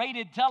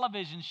top-rated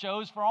television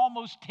shows for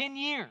almost 10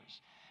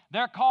 years.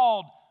 They're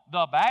called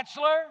The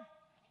Bachelor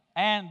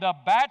and The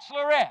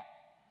Bachelorette.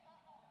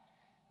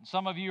 And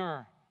some of you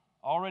are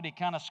already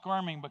kind of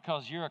squirming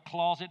because you're a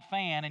closet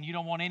fan and you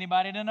don't want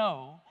anybody to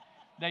know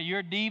that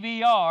your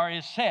DVR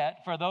is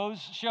set for those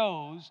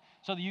shows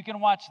so that you can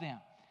watch them.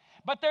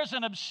 But there's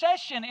an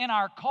obsession in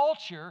our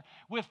culture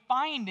with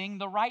finding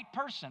the right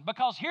person.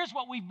 Because here's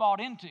what we've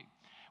bought into.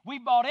 We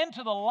bought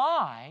into the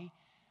lie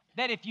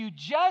that if you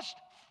just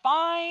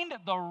find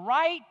the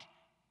right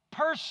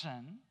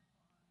person,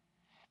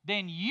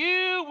 then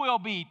you will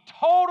be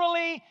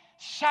totally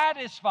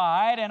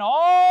satisfied and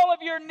all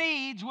of your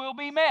needs will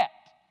be met.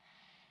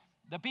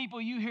 The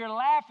people you hear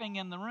laughing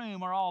in the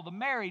room are all the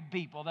married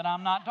people that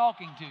I'm not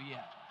talking to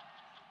yet.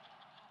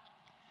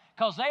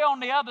 Because they're on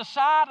the other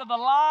side of the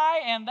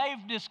lie and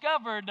they've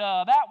discovered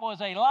that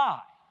was a lie.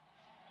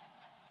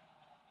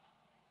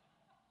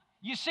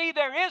 You see,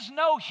 there is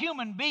no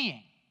human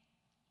being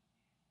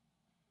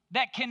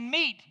that can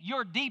meet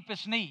your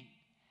deepest need.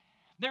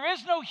 There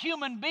is no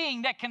human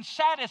being that can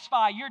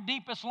satisfy your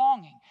deepest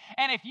longing.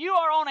 And if you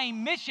are on a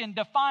mission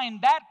to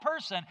find that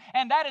person,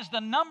 and that is the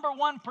number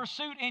one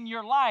pursuit in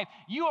your life,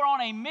 you are on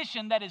a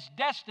mission that is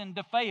destined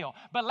to fail.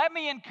 But let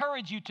me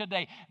encourage you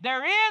today.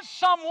 There is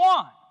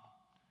someone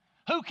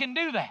who can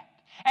do that.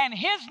 And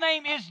his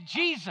name is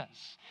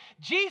Jesus.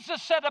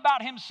 Jesus said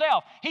about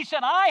himself, he said,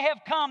 I have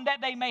come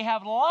that they may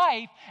have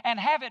life and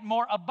have it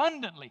more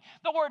abundantly.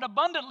 The word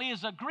abundantly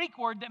is a Greek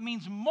word that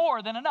means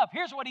more than enough.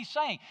 Here's what he's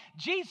saying.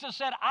 Jesus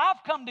said,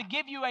 I've come to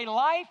give you a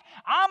life.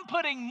 I'm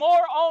putting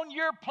more on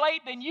your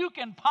plate than you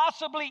can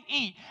possibly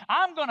eat.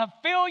 I'm going to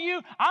fill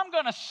you. I'm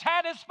going to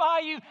satisfy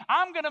you.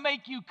 I'm going to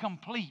make you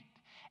complete.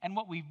 And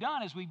what we've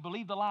done is we've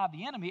believed the lie of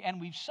the enemy, and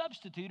we've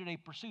substituted a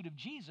pursuit of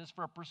Jesus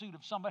for a pursuit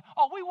of somebody.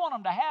 Oh, we want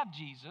them to have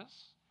Jesus,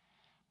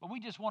 but we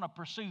just want to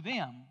pursue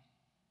them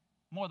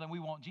more than we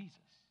want Jesus.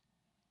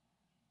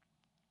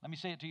 Let me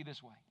say it to you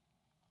this way.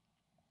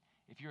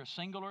 If you're a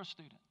single or a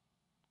student,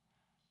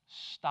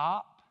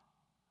 stop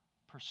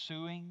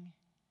pursuing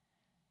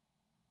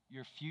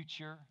your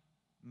future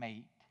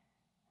mate.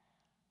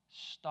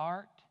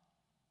 Start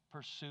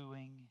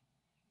pursuing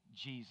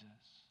Jesus,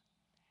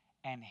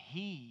 and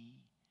He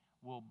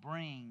will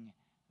bring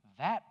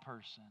that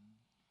person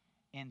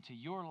into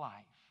your life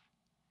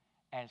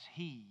as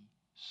He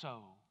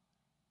so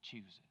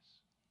chooses.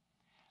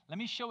 Let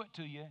me show it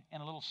to you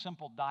in a little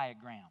simple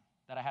diagram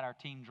that I had our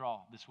team draw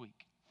this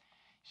week.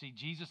 See,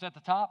 Jesus at the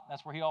top,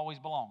 that's where He always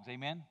belongs.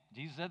 Amen?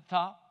 Jesus at the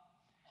top.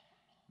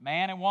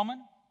 Man and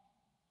woman.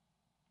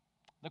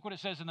 Look what it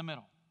says in the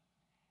middle.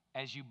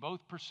 As you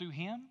both pursue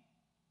Him,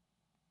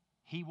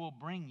 He will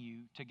bring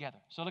you together.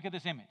 So look at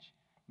this image.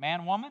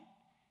 Man, woman.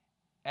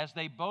 As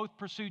they both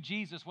pursue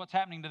Jesus, what's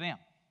happening to them?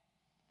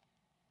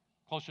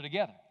 Closer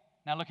together.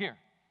 Now look here.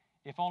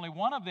 If only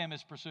one of them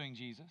is pursuing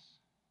Jesus,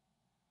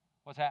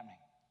 what's happening?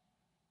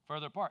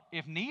 Further apart.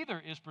 If neither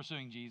is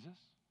pursuing Jesus,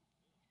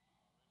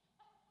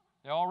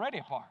 they're already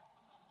apart.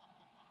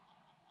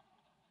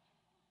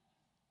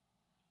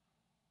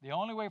 The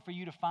only way for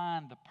you to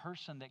find the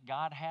person that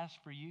God has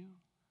for you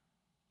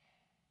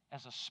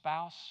as a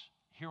spouse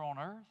here on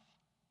earth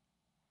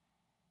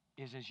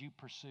is as you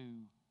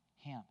pursue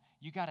Him.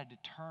 You got to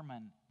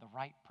determine the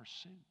right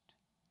pursuit.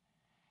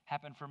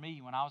 Happened for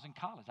me when I was in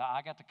college.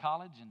 I got to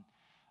college and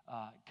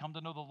come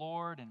to know the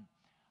Lord, and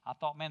I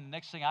thought, man, the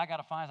next thing I got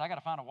to find is I got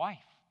to find a wife.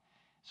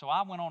 So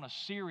I went on a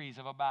series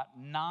of about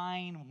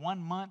 9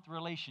 one-month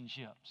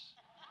relationships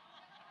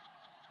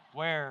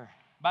where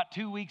about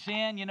 2 weeks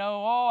in,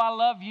 oh, I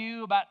love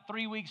you. About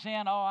 3 weeks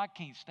in, oh, I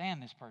can't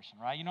stand this person,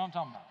 right? You know what I'm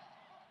talking about?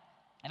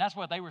 And that's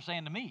what they were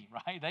saying to me,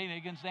 right?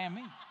 They couldn't stand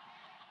me.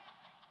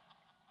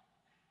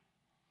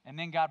 And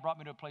then God brought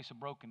me to a place of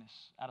brokenness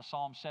out of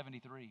Psalm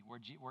 73,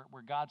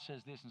 where God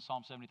says this in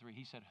Psalm 73.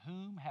 He said,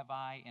 whom have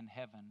I in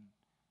heaven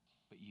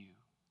but you?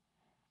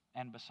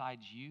 And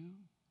besides you,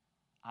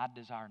 I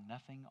desire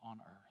nothing on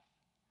earth.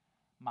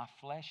 My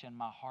flesh and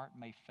my heart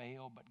may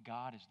fail, but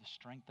God is the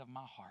strength of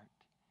my heart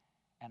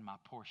and my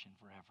portion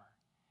forever.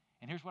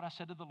 And here's what I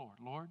said to the Lord.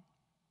 Lord,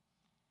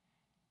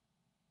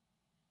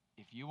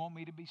 if you want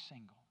me to be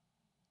single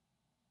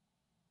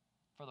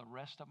for the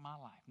rest of my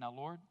life. Now,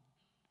 Lord,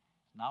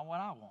 not what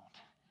I want.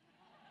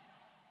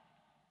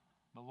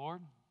 But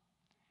Lord,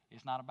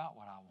 it's not about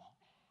what I want.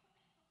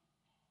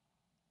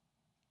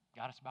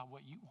 God, it's about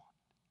what you want.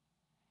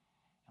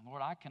 And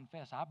Lord, I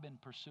confess I've been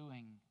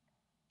pursuing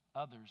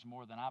others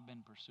more than I've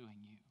been pursuing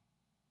you.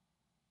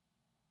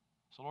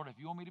 So Lord, if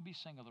you want me to be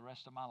single the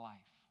rest of my life,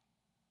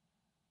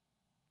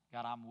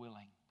 God, I'm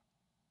willing.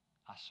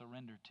 I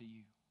surrender to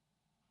you.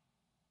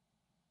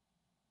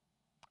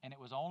 And it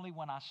was only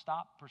when I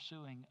stopped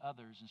pursuing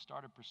others and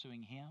started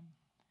pursuing Him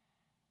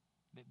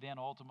that then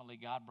ultimately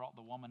God brought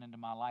the woman into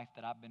my life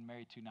that I've been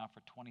married to now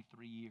for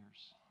 23 years.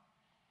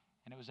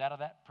 And it was out of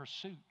that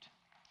pursuit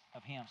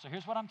of Him. So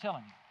here's what I'm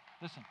telling you.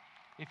 Listen,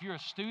 if you're a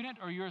student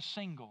or you're a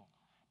single,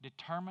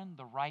 determine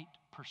the right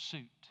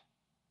pursuit.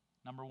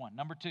 Number one.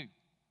 Number two,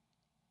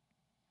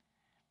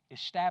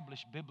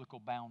 establish biblical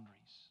boundaries.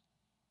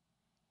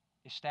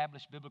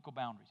 Establish biblical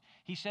boundaries.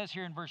 He says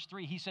here in verse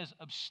 3, he says,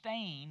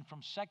 abstain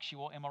from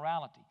sexual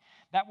immorality.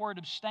 That word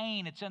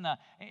abstain,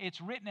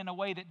 it's written in a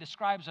way that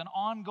describes an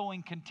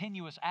ongoing,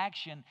 continuous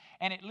action,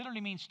 and it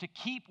literally means to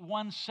keep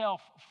oneself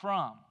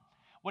from.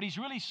 What he's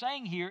really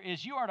saying here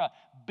is you are to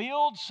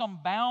build some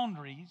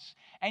boundaries,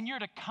 and you're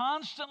to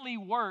constantly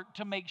work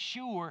to make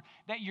sure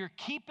that you're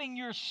keeping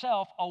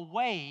yourself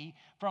away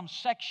from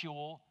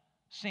sexual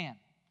sin.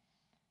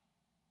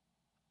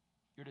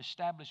 You're to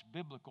establish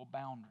biblical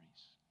boundaries.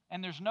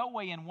 And there's no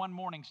way in one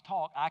morning's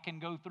talk I can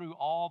go through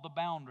all the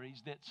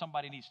boundaries that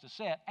somebody needs to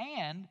set.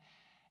 And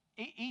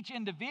each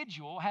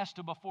individual has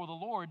to, before the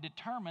Lord,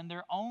 determine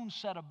their own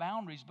set of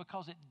boundaries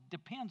because it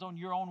depends on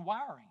your own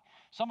wiring.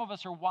 Some of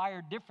us are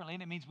wired differently,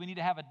 and it means we need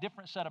to have a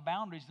different set of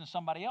boundaries than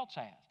somebody else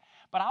has.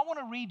 But I want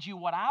to read you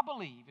what I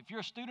believe. If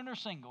you're a student or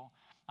single,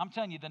 I'm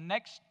telling you, the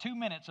next 2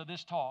 minutes of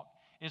this talk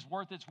is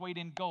worth its weight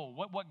in gold.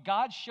 What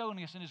God's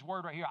showing us in His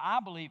Word right here, I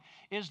believe,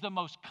 is the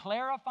most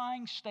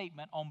clarifying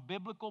statement on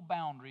biblical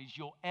boundaries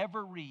you'll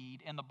ever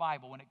read in the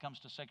Bible when it comes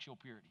to sexual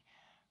purity.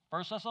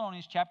 1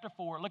 Thessalonians chapter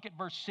 4, look at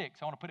verse 6.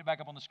 I want to put it back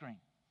up on the screen.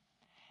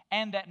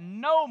 And that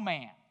no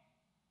man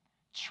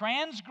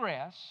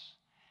transgress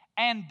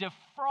and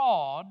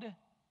defraud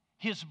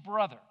his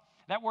brother.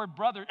 That word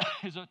brother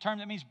is a term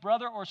that means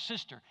brother or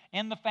sister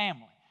in the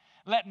family.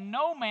 Let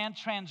no man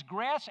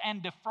transgress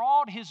and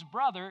defraud his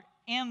brother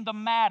in the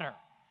matter.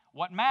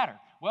 What matter?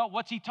 Well,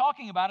 what's he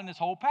talking about in this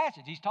whole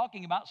passage? He's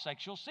talking about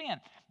sexual sin.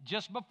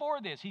 Just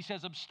before this, he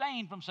says,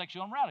 abstain from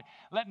sexual immorality.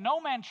 Let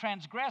no man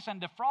transgress and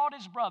defraud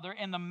his brother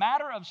in the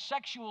matter of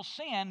sexual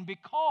sin,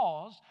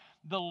 because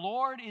the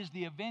Lord is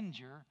the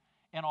avenger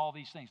in all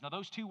these things. Now,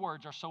 those two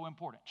words are so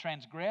important,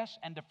 transgress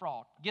and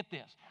defraud. Get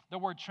this. The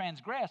word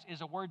transgress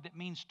is a word that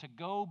means to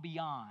go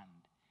beyond.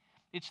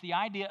 It's the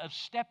idea of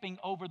stepping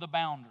over the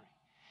boundary.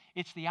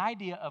 It's the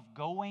idea of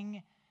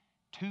going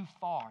too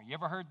far. You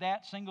ever heard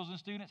that, singles and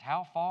students?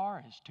 How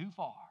far is too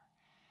far?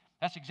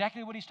 That's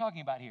exactly what he's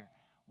talking about here.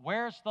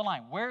 Where's the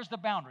line? Where's the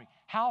boundary?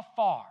 How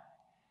far?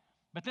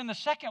 But then the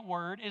second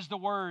word is the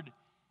word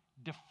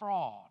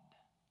defraud.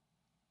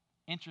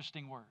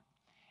 Interesting word.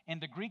 In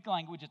the Greek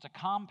language, it's a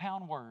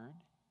compound word,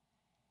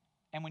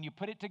 and when you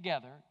put it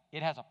together,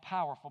 it has a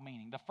powerful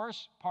meaning. The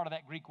first part of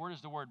that Greek word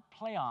is the word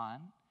pleon,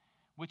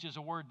 which is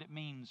a word that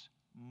means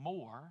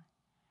more.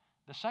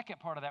 The second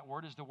part of that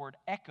word is the word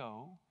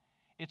echo.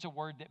 It's a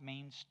word that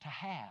means to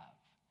have.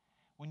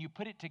 When you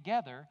put it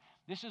together,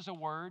 this is a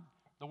word,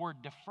 the word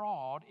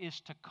defraud is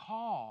to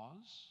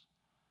cause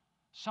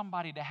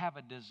somebody to have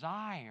a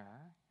desire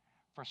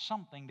for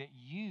something that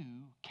you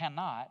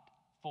cannot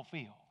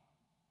fulfill.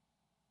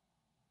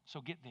 So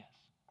get this.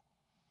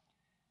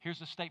 Here's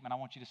the statement I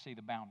want you to see,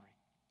 the boundary.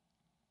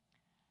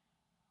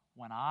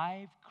 When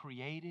I've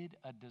created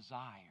a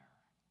desire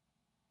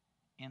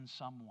in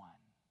someone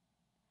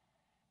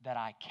that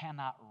I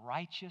cannot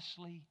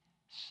righteously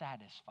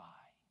satisfy,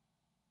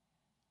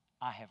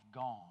 I have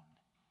gone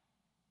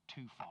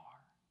too far.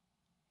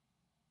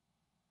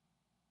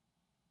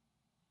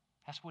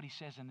 That's what he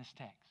says in this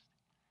text.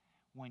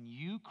 When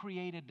you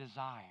create a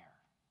desire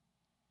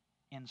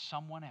in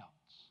someone else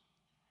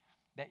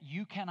that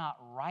you cannot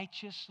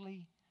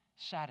righteously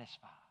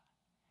satisfy,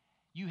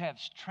 you have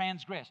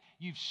transgressed,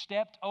 you've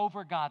stepped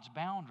over God's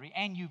boundary,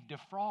 and you've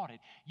defrauded.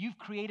 You've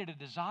created a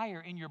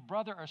desire in your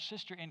brother or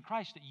sister in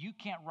Christ that you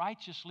can't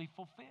righteously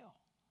fulfill.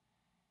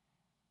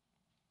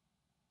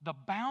 The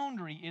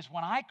boundary is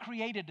when I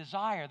create a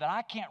desire that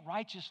I can't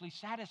righteously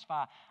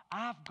satisfy,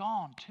 I've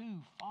gone too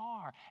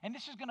far. And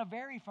this is going to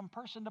vary from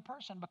person to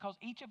person because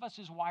each of us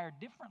is wired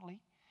differently.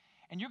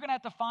 And you're going to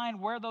have to find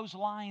where those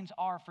lines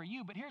are for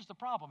you. But here's the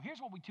problem. Here's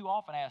what we too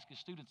often ask as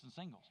students and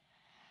singles.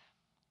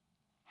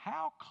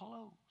 How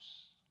close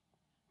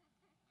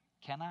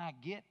can I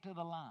get to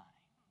the line?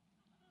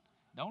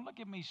 Don't look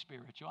at me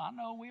spiritual. I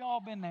know we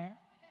all been there.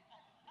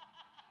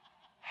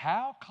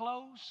 How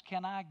close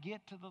can I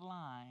get to the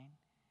line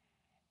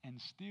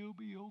and still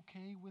be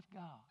okay with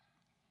God?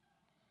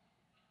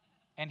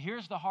 And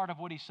here's the heart of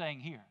what he's saying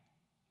here.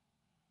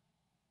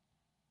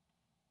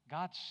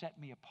 God set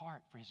me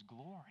apart for His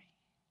glory.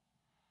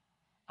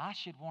 I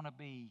should want to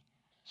be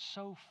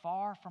so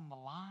far from the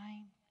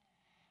line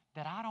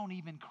that I don't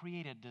even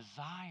create a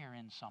desire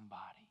in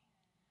somebody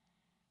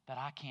that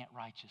I can't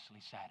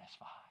righteously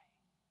satisfy.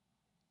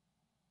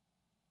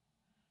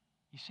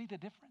 You see the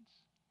difference?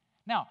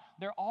 Now,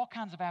 there are all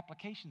kinds of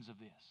applications of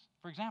this.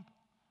 For example,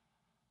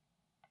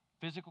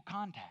 physical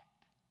contact.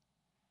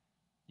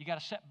 You got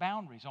to set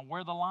boundaries on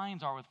where the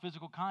lines are with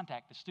physical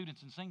contact to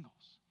students and singles.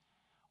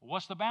 Well,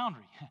 what's the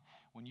boundary?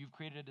 When you've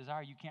created a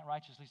desire you can't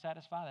righteously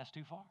satisfy, that's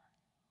too far.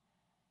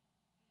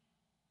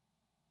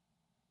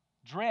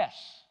 Dress.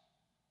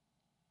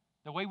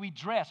 The way we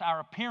dress, our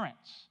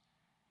appearance.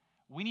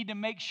 We need to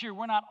make sure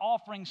we're not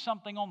offering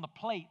something on the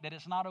plate that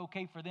it's not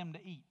okay for them to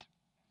eat.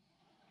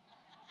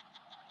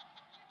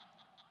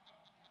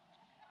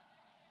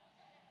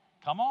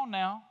 Come on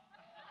now.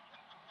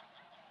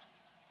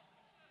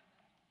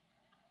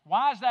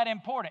 Why is that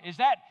important? Is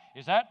that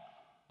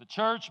the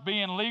church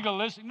being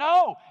legalistic?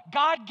 No,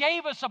 God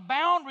gave us a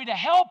boundary to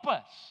help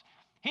us.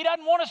 He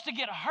doesn't want us to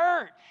get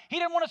hurt. He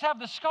didn't want us to have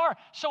the scar.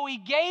 So He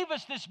gave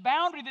us this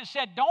boundary that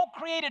said, don't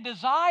create a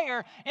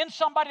desire in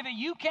somebody that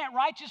you can't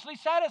righteously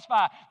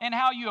satisfy, in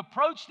how you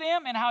approach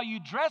them, and how you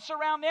dress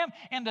around them,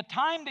 and the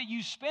time that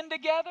you spend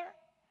together.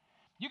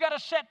 You got to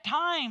set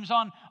times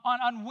on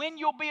when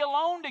you'll be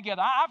alone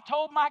together. I've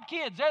told my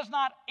kids there's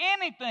not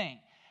anything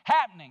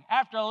happening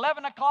after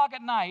 11 o'clock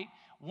at night,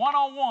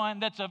 one-on-one,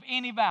 that's of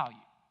any value.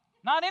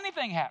 Not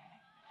anything happening.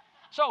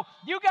 So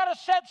you got to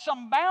set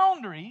some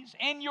boundaries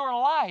in your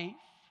life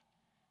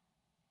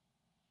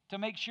to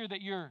make sure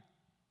that you're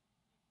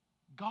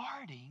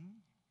guarding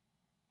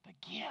the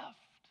gift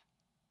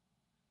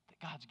that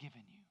God's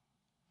given you.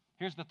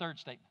 Here's the third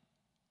statement.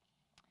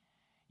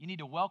 You need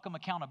to welcome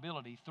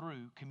accountability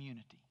through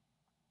community.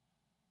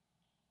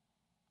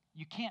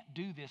 You can't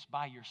do this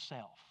by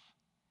yourself.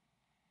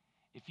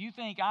 If you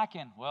think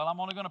I'm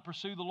only going to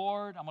pursue the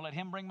Lord, I'm going to let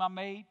Him bring my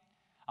mate,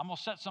 I'm going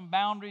to set some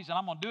boundaries, and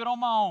I'm going to do it on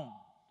my own,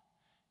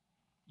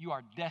 you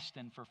are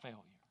destined for failure.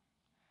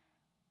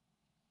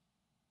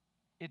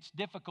 It's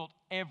difficult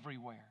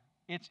everywhere.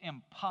 It's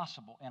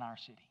impossible in our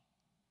city.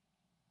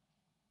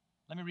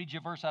 Let me read you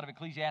a verse out of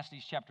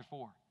Ecclesiastes chapter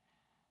 4.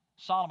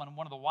 Solomon,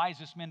 one of the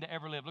wisest men to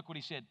ever live, look what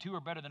he said. 2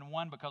 are better than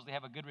one because they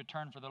have a good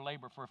return for their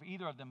labor. For if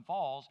either of them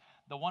falls,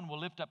 the one will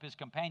lift up his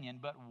companion.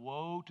 But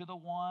woe to the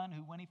one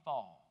who, when he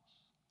falls,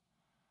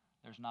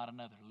 there's not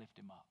another to lift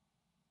him up.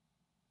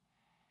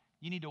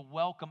 You need to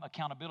welcome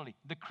accountability.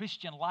 The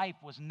Christian life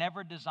was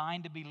never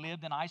designed to be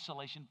lived in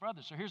isolation from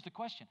others. So here's the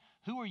question.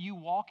 Who are you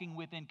walking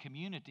with in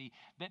community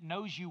that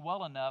knows you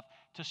well enough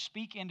to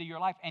speak into your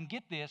life? And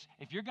get this,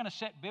 if you're going to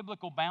set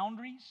biblical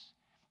boundaries,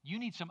 you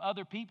need some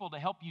other people to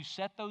help you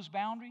set those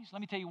boundaries. Let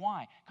me tell you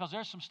why. Because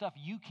there's some stuff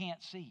you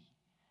can't see.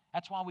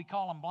 That's why we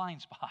call them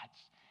blind spots.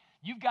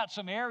 You've got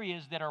some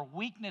areas that are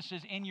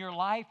weaknesses in your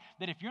life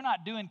that if you're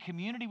not doing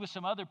community with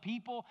some other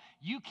people,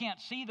 you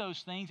can't see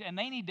those things, and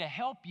they need to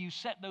help you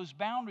set those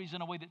boundaries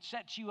in a way that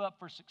sets you up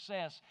for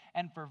success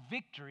and for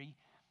victory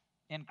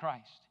in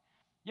Christ.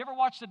 You ever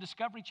watch the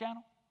Discovery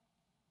Channel?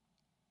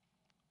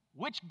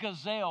 Which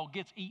gazelle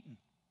gets eaten?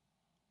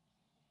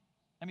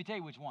 Let me tell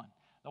you which one.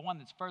 The one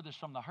that's furthest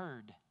from the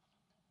herd.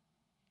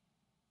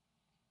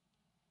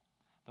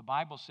 The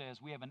Bible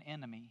says we have an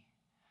enemy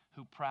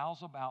who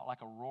prowls about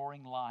like a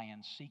roaring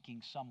lion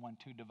seeking someone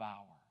to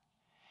devour.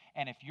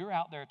 And if you're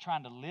out there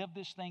trying to live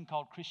this thing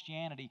called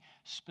Christianity,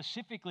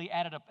 specifically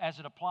as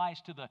it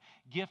applies to the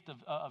gift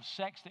of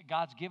sex that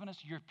God's given us,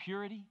 your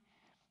purity,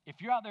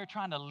 if you're out there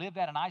trying to live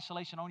that in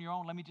isolation on your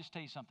own, let me just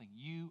tell you something.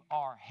 You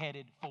are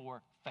headed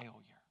for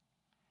failure.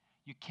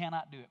 You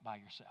cannot do it by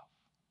yourself.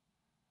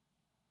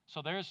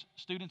 So there's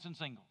students and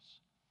singles.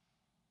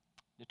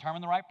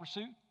 Determine the right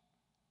pursuit.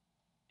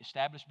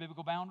 Establish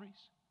biblical boundaries.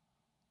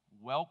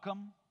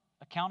 Welcome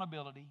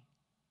accountability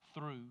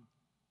through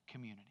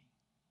community.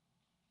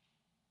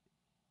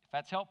 If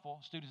that's helpful,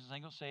 students and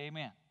singles, say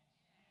amen.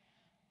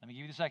 Let me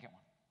give you the second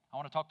one. I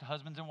want to talk to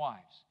husbands and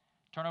wives.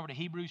 Turn over to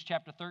Hebrews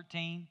chapter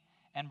 13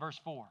 and verse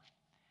 4.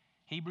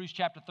 Hebrews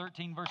chapter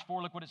 13, verse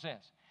 4, look what it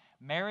says.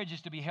 Marriage is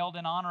to be held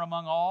in honor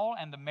among all,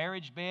 and the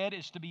marriage bed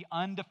is to be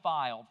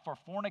undefiled. For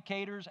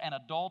fornicators and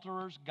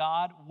adulterers,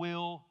 God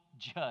will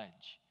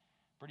judge.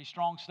 Pretty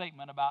strong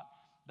statement about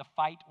the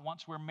fight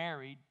once we're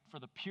married for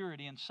the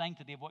purity and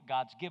sanctity of what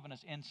God's given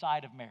us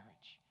inside of marriage.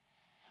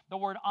 The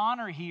word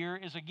honor here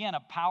is, again, a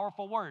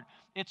powerful word.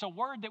 It's a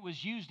word that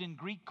was used in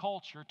Greek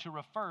culture to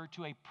refer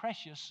to a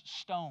precious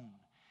stone.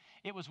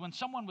 It was when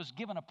someone was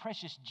given a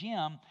precious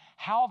gem,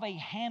 how they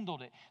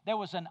handled it. There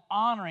was an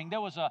honoring,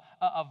 there was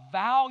a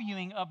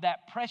valuing of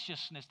that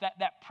preciousness,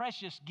 that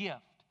precious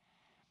gift.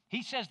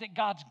 He says that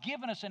God's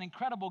given us an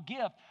incredible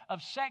gift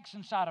of sex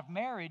inside of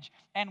marriage,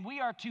 and we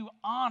are to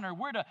honor,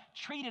 we're to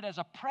treat it as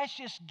a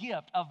precious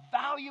gift, a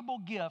valuable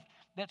gift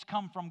that's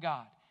come from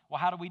God. Well,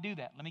 how do we do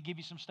that? Let me give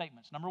you some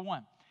statements. Number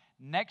one,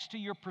 next to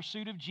your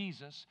pursuit of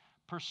Jesus,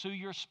 pursue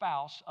your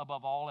spouse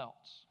above all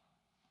else.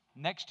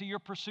 Next to your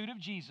pursuit of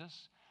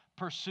Jesus,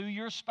 pursue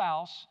your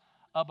spouse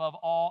above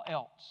all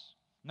else.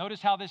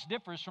 Notice how this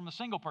differs from the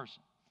single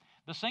person.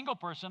 The single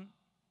person,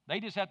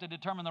 they just have to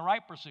determine the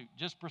right pursuit.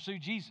 Just pursue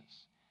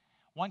Jesus.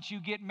 Once you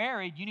get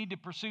married, you need to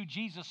pursue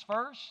Jesus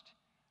first.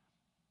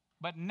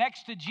 But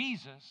next to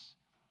Jesus,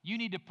 you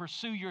need to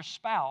pursue your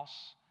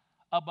spouse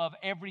above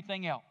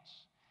everything else.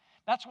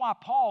 That's why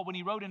Paul, when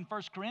he wrote in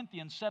 1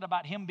 Corinthians, said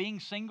about him being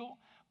single,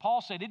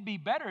 Paul said, it'd be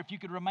better if you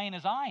could remain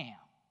as I am.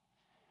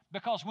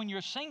 Because when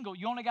you're single,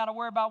 you only got to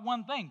worry about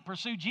one thing,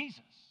 pursue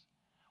Jesus.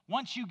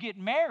 Once you get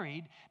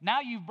married, now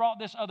you've brought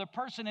this other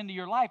person into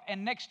your life,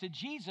 and next to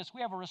Jesus,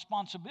 we have a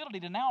responsibility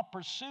to now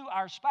pursue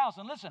our spouse.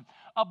 And listen,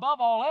 above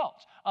all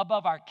else,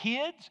 above our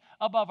kids,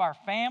 above our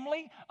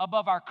family,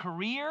 above our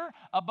career,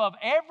 above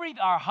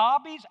our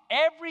hobbies,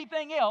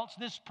 everything else,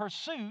 this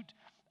pursuit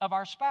of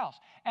our spouse.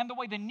 And the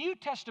way the New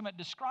Testament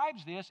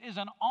describes this is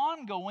an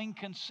ongoing,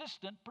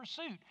 consistent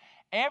pursuit.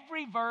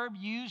 Every verb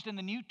used in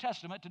the New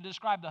Testament to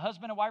describe the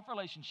husband and wife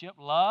relationship,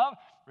 love,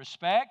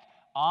 respect,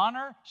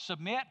 honor,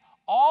 submit,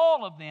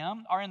 all of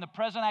them are in the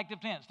present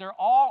active tense. They're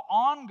all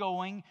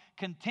ongoing,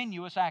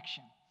 continuous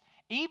action.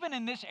 Even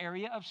in this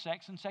area of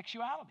sex and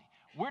sexuality,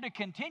 we're to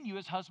continue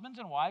as husbands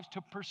and wives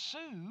to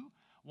pursue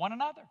one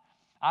another.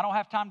 I don't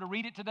have time to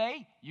read it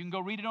today. You can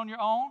go read it on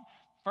your own.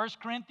 1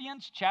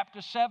 Corinthians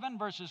chapter 7,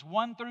 verses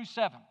 1 through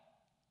 7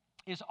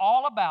 is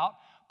all about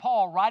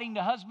Paul writing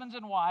to husbands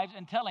and wives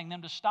and telling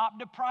them to stop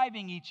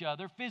depriving each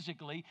other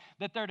physically,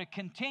 that they're to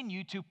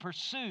continue to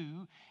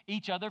pursue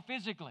each other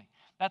physically.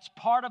 That's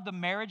part of the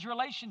marriage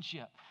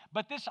relationship.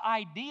 But this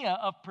idea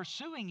of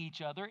pursuing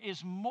each other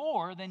is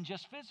more than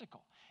just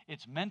physical.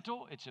 It's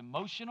mental, it's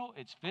emotional,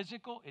 it's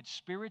physical, it's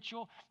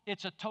spiritual.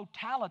 It's a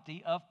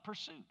totality of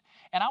pursuit.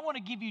 And I want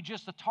to give you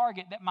just the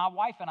target that my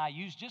wife and I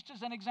use just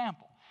as an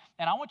example.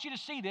 And I want you to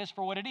see this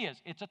for what it is.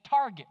 It's a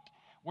target.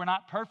 We're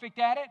not perfect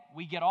at it.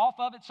 We get off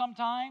of it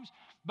sometimes,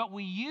 but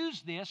we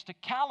use this to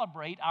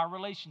calibrate our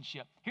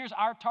relationship. Here's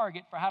our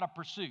target for how to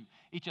pursue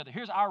each other.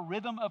 Here's our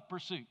rhythm of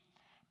pursuit.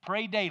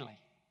 Pray daily,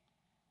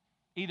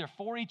 either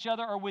for each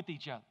other or with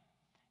each other.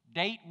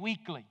 Date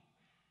weekly.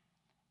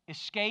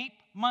 Escape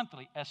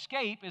monthly.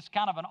 Escape is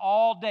kind of an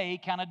all-day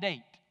kind of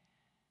date.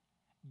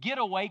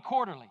 Getaway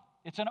quarterly.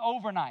 It's an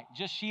overnight,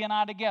 just she and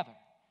I together,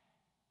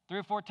 3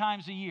 or 4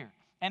 times a year.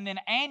 And then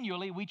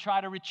annually, we try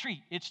to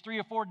retreat. It's 3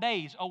 or 4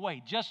 days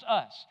away, just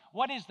us.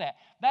 What is that?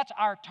 That's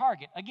our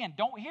target. Again,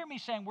 don't hear me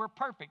saying we're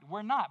perfect.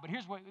 We're not, but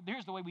here's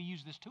the way we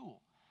use this tool.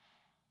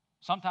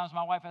 Sometimes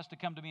my wife has to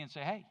come to me and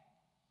say, hey,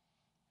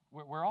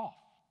 we're off.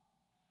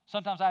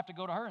 Sometimes I have to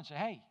go to her and say,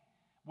 hey,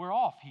 we're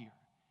off here.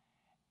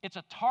 It's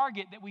a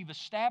target that we've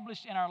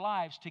established in our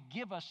lives to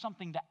give us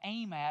something to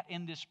aim at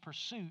in this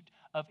pursuit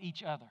of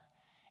each other.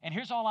 And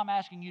here's all I'm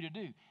asking you to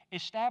do.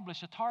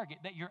 Establish a target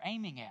that you're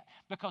aiming at.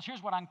 Because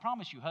here's what I can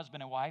promise you,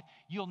 husband and wife,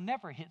 you'll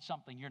never hit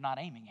something you're not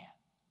aiming at.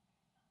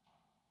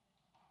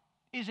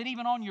 Is it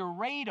even on your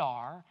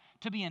radar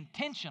to be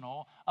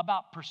intentional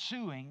about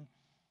pursuing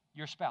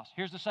your spouse?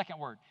 Here's the second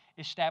word,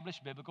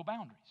 establish biblical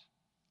boundaries.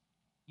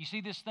 You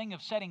see, this thing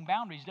of setting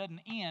boundaries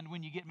doesn't end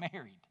when you get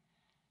married.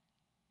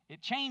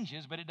 It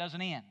changes, but it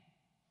doesn't end.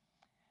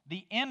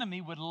 The enemy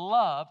would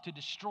love to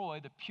destroy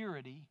the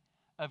purity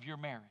of your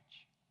marriage.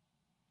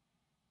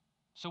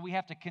 So we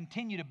have to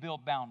continue to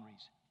build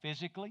boundaries,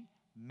 physically,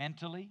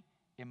 mentally,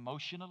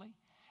 emotionally.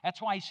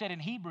 That's why he said in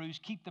Hebrews,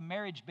 keep the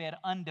marriage bed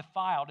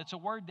undefiled. It's a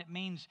word that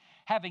means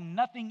having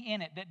nothing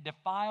in it that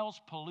defiles,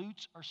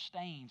 pollutes, or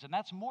stains. And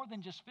that's more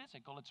than just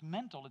physical. It's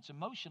mental, it's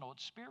emotional,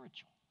 it's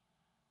spiritual.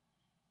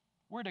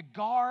 We're to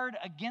guard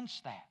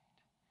against that.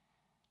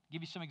 I'll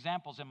give you some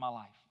examples in my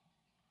life.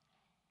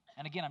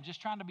 And again, I'm just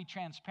trying to be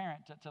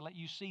transparent to let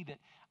you see that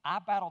I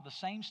battle the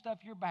same stuff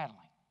you're battling.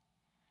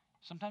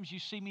 Sometimes you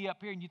see me up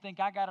here and you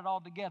think I got it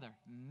all together.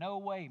 No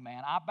way,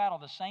 man. I battle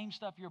the same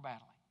stuff you're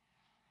battling.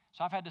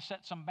 So I've had to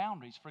set some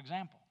boundaries. For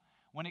example,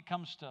 when it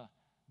comes to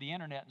the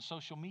internet and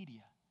social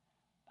media,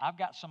 I've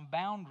got some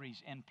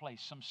boundaries in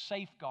place, some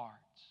safeguards,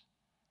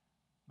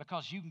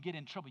 because you can get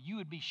in trouble. You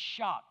would be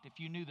shocked if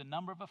you knew the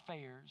number of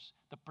affairs,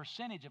 the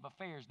percentage of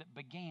affairs that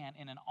began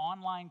in an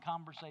online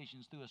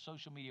conversations through a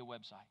social media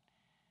website.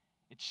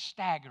 It's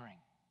staggering,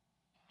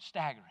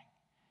 staggering.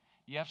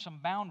 You have some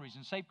boundaries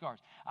and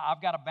safeguards.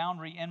 I've got a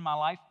boundary in my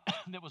life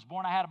that was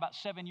born. I had about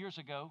 8 years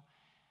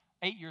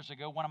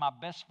ago, one of my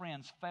best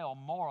friends fell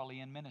morally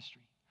in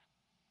ministry.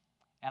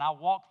 And I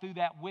walked through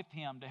that with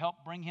him to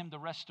help bring him to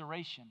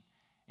restoration.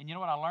 And you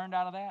know what I learned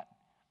out of that?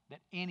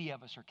 That any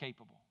of us are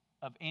capable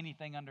of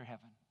anything under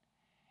heaven.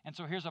 And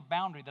so here's a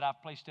boundary that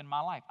I've placed in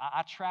my life.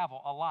 I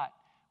travel a lot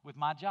with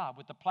my job,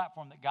 with the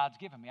platform that God's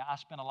given me. I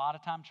spend a lot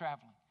of time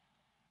traveling.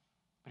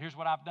 But here's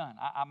what I've done.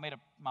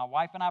 My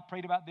wife and I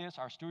prayed about this.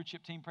 Our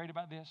stewardship team prayed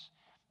about this.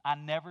 I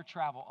never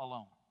travel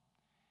alone.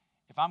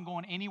 If I'm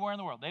going anywhere in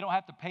the world, they don't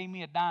have to pay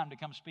me a dime to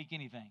come speak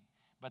anything,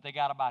 but they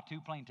got to buy 2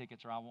 plane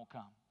tickets or I won't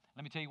come.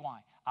 Let me tell you why.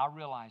 I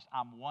realized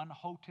I'm one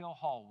hotel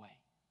hallway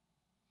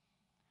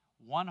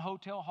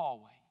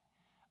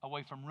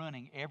away from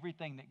ruining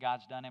everything that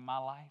God's done in my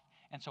life.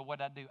 And so what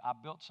did I do? I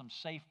built some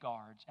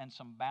safeguards and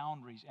some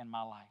boundaries in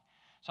my life.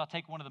 So I'll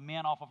take one of the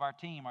men off of our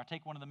team, or I'll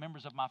take one of the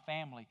members of my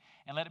family,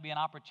 and let it be an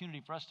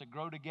opportunity for us to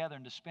grow together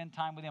and to spend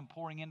time with them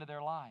pouring into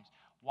their lives.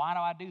 Why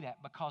do I do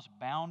that? Because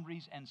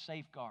boundaries and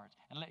safeguards.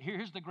 And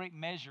here's the great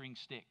measuring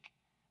stick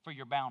for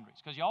your boundaries,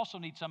 because you also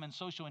need some in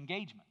social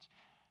engagements.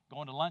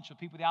 Going to lunch with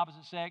people of the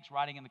opposite sex,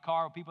 riding in the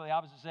car with people of the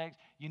opposite sex,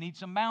 you need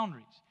some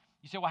boundaries.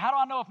 You say, well, how do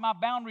I know if my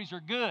boundaries are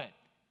good?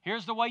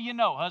 Here's the way you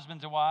know,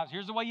 husbands and wives.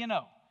 Here's the way you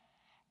know.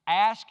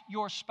 Ask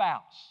your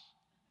spouse.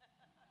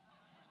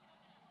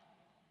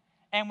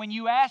 And when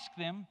you ask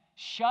them,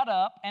 shut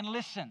up and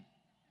listen.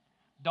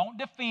 Don't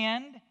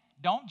defend.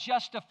 Don't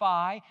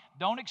justify.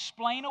 Don't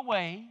explain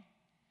away.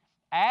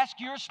 Ask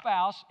your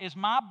spouse, is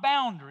my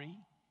boundary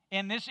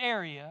in this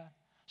area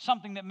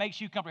something that makes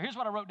you comfortable? Here's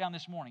what I wrote down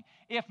this morning.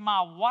 If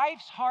my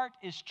wife's heart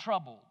is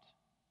troubled,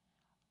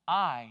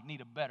 I need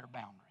a better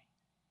boundary.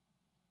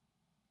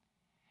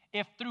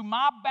 If through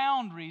my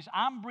boundaries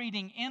I'm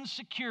breeding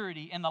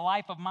insecurity in the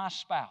life of my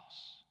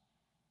spouse,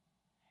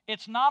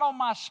 it's not on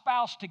my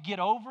spouse to get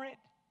over it.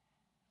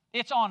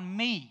 It's on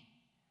me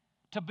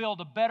to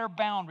build a better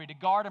boundary to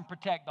guard and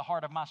protect the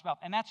heart of my spouse.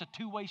 And that's a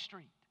two-way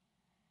street.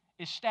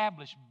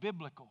 Establish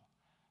biblical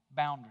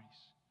boundaries.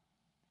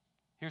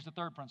 Here's the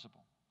third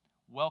principle.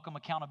 Welcome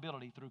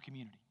accountability through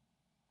community.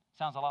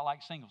 Sounds a lot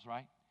like singles,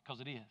 right?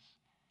 Because it is.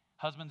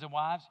 Husbands and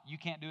wives, you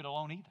can't do it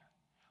alone either.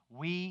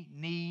 We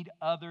need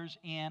others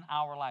in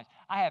our lives.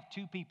 I have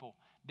 2 people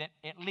that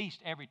at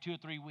least every 2 or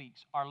 3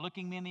 weeks are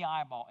looking me in the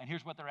eyeball, and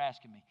here's what they're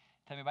asking me.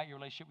 Tell me about your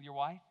relationship with your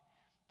wife.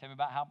 Tell me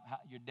about how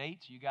your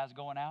dates, you guys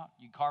going out,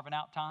 you carving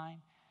out time.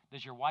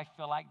 Does your wife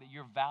feel like that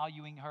you're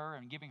valuing her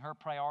and giving her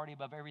priority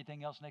above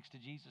everything else next to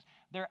Jesus?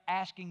 They're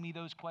asking me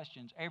those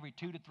questions every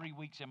 2 to 3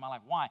 weeks in my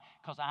life. Why?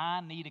 Because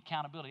I need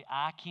accountability.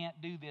 I can't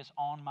do this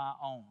on my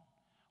own.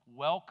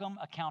 Welcome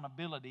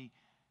accountability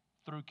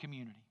through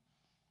community.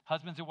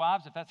 Husbands and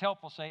wives, if that's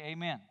helpful, say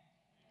amen.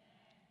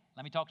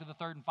 Let me talk to the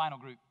third and final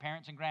group,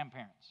 parents and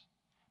grandparents.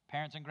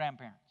 Parents and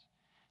grandparents.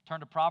 Turn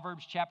to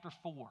Proverbs chapter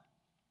 4.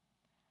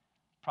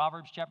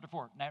 Proverbs chapter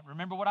 4. Now,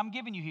 remember what I'm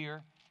giving you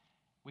here.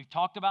 We've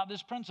talked about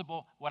this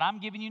principle. What I'm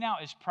giving you now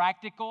is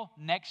practical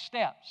next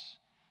steps.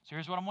 So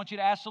here's what I want you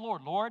to ask the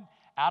Lord. Lord,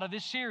 out of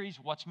this series,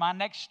 what's my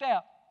next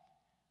step?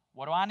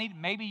 What do I need?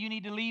 Maybe you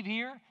need to leave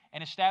here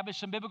and establish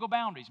some biblical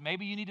boundaries.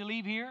 Maybe you need to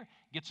leave here,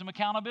 get some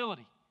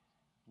accountability.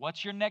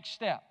 What's your next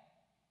step?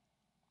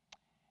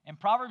 In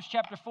Proverbs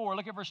chapter 4,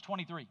 look at verse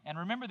 23. And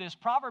remember this,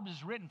 Proverbs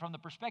is written from the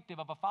perspective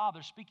of a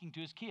father speaking to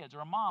his kids or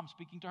a mom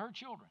speaking to her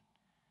children.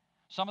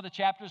 Some of the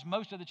chapters,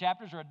 most of the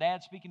chapters are a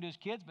dad speaking to his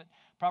kids, but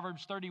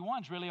Proverbs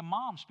 31 is really a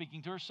mom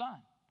speaking to her son.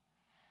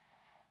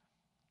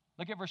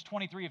 Look at verse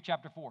 23 of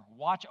chapter 4.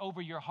 Watch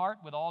over your heart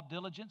with all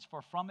diligence,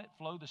 for from it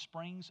flow the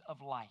springs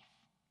of life.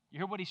 You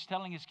hear what he's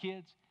telling his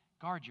kids?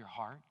 Guard your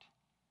heart.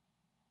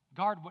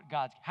 Guard what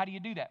God's. How do you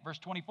do that? Verse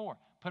 24.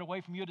 Put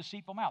away from you a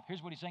deceitful mouth.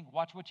 Here's what he's saying.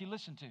 Watch what you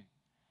listen to.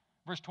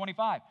 Verse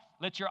 25.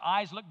 Let your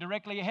eyes look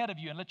directly ahead of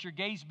you and let your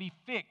gaze be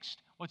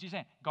fixed. What's he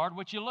saying? Guard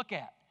what you look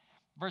at.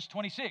 Verse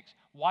 26.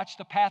 Watch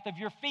the path of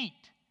your feet.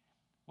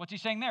 What's he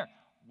saying there?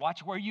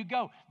 Watch where you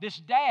go. This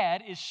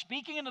dad is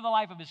speaking into the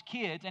life of his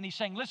kids, and he's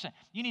saying, listen,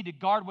 you need to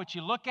guard what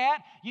you look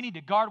at. You need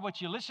to guard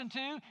what you listen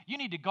to. You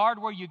need to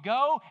guard where you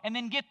go. And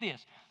then get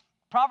this.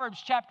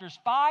 Proverbs chapters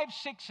 5,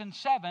 6, and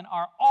 7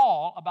 are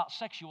all about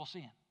sexual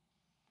sin.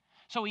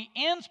 So he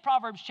ends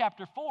Proverbs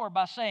chapter 4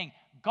 by saying,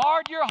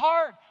 guard your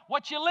heart,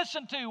 what you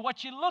listen to,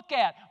 what you look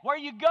at, where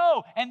you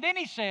go. And then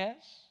he says,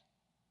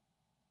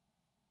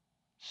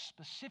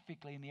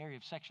 specifically in the area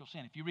of sexual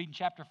sin. If you read in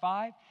chapter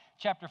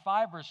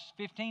 5, verse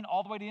 15,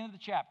 all the way to the end of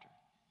the chapter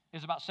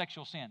is about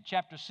sexual sin.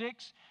 Chapter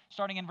 6,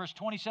 starting in verse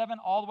 27,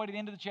 all the way to the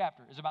end of the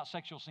chapter is about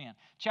sexual sin.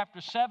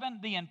 Chapter 7,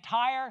 the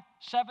entire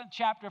 7th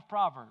chapter of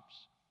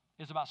Proverbs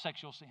is about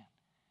sexual sin.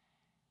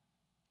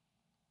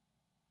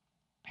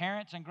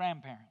 Parents and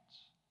grandparents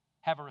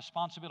have a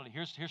responsibility.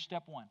 Here's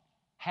step one.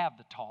 Have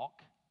the talk.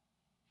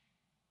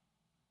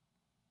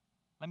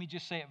 Let me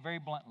just say it very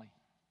bluntly.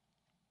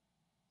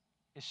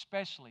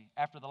 Especially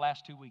after the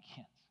last 2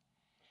 weekends.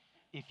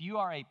 If you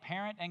are a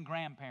parent and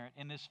grandparent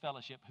in this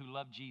fellowship who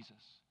love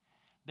Jesus,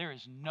 there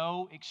is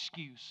no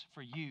excuse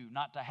for you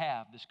not to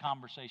have this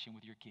conversation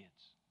with your kids.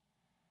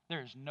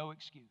 There is no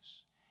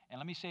excuse. And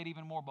let me say it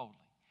even more boldly.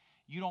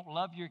 You don't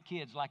love your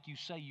kids like you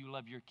say you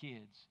love your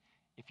kids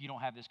if you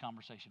don't have this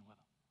conversation with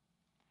them.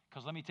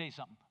 Because let me tell you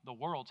something, the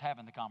world's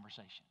having the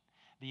conversation.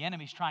 The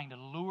enemy's trying to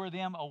lure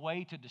them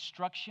away to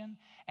destruction,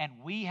 and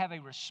we have a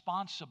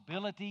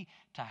responsibility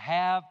to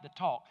have the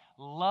talk.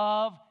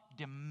 Love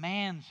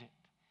demands it.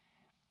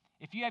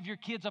 If you have your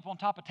kids up on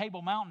top of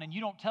Table Mountain and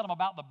you don't tell them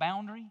about the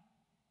boundary,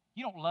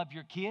 you don't love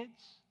your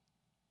kids.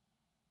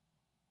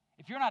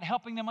 If you're not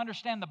helping them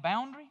understand the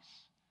boundaries,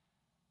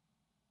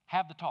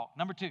 have the talk.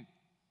 Number 2,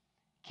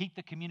 keep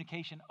the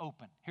communication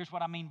open. Here's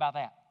what I mean by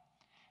that.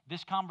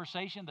 This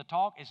conversation, the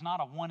talk, is not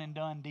a one and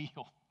done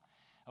deal.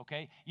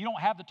 Okay? You don't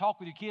have to talk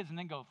with your kids and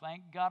then go,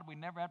 thank God we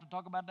never have to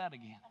talk about that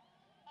again.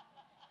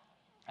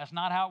 That's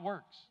not how it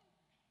works.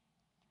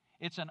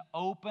 It's an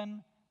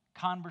open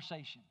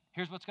conversation.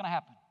 Here's what's going to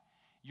happen.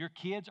 Your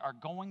kids are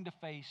going to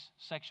face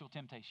sexual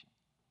temptation.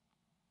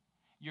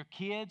 Your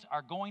kids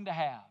are going to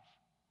have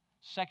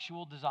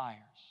sexual desires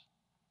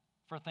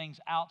for things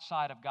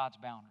outside of God's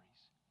boundaries.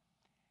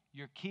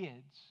 Your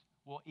kids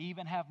will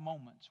even have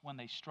moments when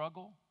they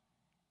struggle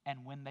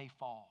and when they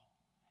fall.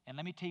 And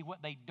let me tell you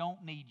what they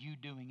don't need you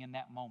doing in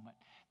that moment.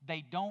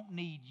 They don't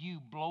need you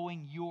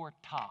blowing your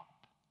top.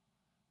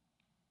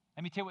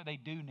 Let me tell you what they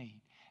do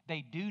need.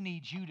 They do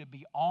need you to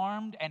be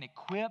armed and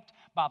equipped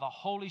by the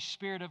Holy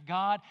Spirit of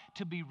God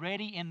to be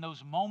ready in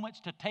those moments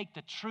to take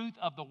the truth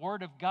of the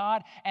Word of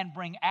God and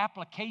bring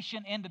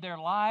application into their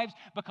lives,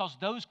 because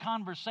those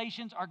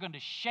conversations are going to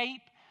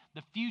shape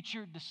the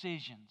future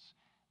decisions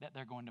that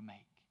they're going to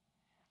make.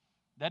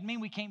 Doesn't mean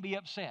we can't be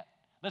upset.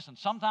 Listen,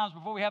 sometimes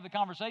before we have the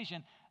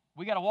conversation,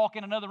 we got to walk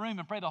in another room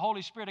and pray the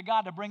Holy Spirit of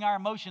God to bring our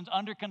emotions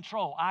under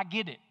control. I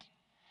get it.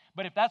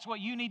 But if that's what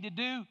you need to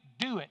do,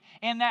 do it.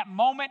 In that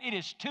moment, it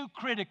is too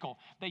critical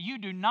that you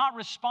do not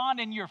respond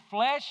in your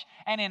flesh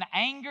and in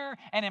anger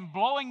and in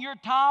blowing your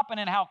top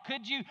and in how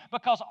could you,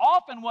 because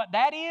often what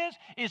that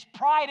is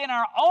pride in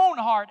our own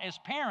heart as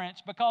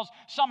parents, because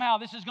somehow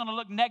this is going to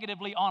look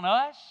negatively on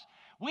us.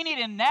 We need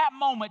in that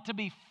moment to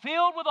be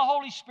filled with the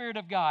Holy Spirit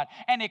of God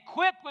and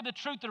equipped with the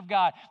truth of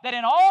God, that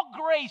in all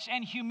grace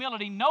and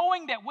humility,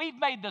 knowing that we've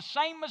made the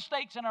same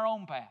mistakes in our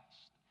own past,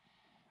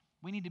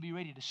 we need to be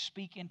ready to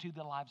speak into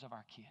the lives of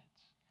our kids.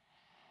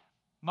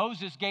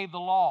 Moses gave the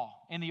law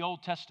in the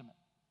Old Testament,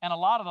 and a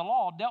lot of the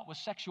law dealt with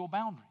sexual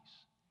boundaries.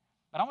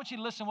 But I want you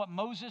to listen to what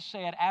Moses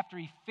said after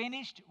he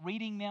finished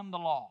reading them the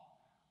law.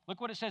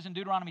 Look what it says in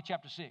Deuteronomy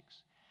chapter 6. And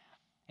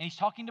he's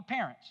talking to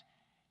parents.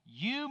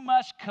 You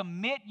must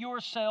commit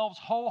yourselves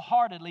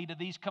wholeheartedly to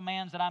these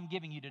commands that I'm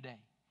giving you today.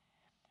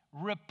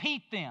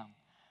 Repeat them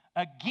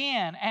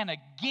again and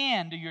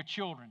again to your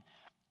children.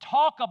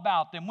 Talk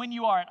about them when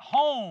you are at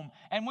home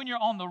and when you're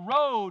on the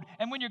road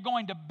and when you're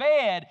going to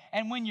bed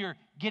and when you're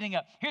getting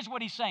up. Here's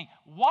what he's saying.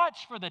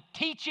 Watch for the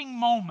teaching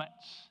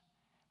moments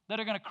that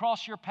are going to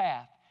cross your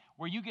path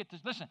where you get to,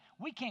 listen,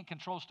 we can't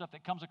control stuff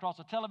that comes across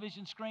a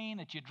television screen,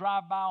 that you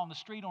drive by on the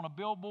street on a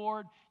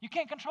billboard. You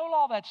can't control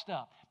all that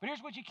stuff. But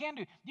here's what you can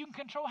do. You can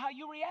control how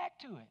you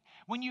react to it.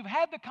 When you've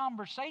had the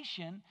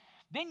conversation,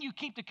 then you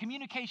keep the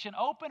communication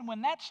open.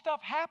 When that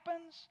stuff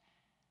happens,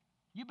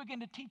 you begin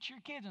to teach your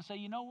kids and say,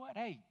 you know what?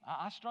 Hey,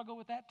 I struggle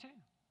with that too.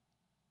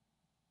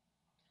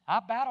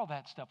 I battle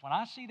that stuff. When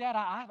I see that,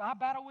 I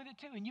battle with it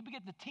too. And you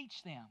begin to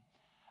teach them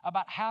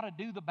about how to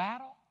do the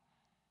battle,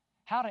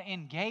 how to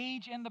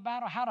engage in the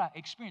battle, how to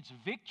experience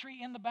victory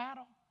in the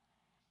battle.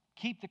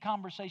 Keep the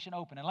conversation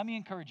open. And let me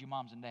encourage you,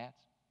 moms and dads.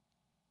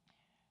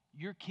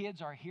 Your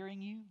kids are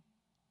hearing you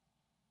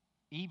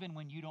even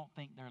when you don't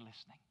think they're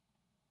listening.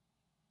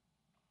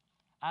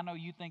 I know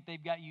you think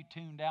they've got you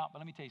tuned out, but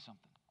let me tell you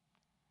something.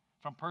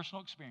 From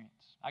personal experience,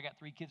 I got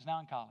 3 kids now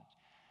in college.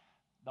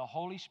 The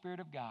Holy Spirit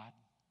of God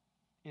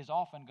is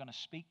often going to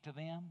speak to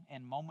them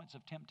in moments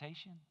of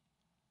temptation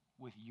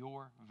with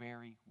your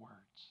very words.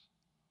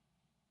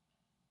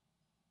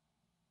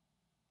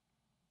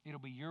 It'll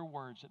be your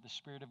words that the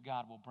Spirit of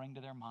God will bring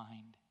to their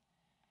mind.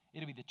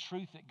 It'll be the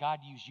truth that God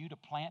used you to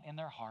plant in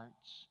their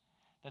hearts.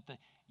 That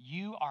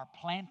you are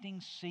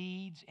planting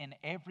seeds in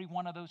every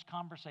one of those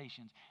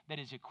conversations that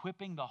is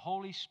equipping the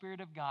Holy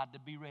Spirit of God to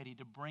be ready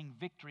to bring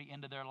victory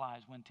into their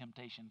lives when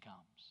temptation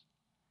comes.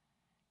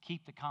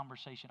 Keep the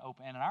conversation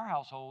open. And in our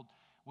household,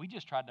 we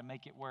just tried to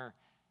make it where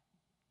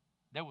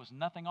there was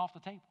nothing off the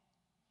table.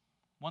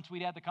 Once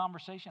we'd had the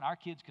conversation, our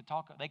kids could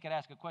talk, they could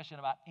ask a question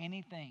about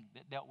anything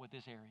that dealt with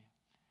this area.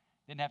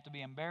 Didn't have to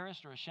be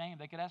embarrassed or ashamed.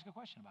 They could ask a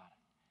question about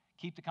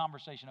it. Keep the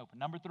conversation open.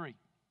 Number 3,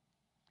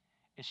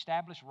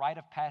 establish rite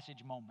of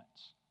passage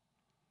moments.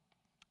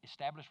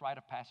 Establish rite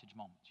of passage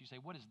moments. You say,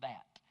 what is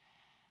that?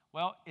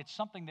 Well, it's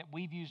something that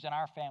we've used in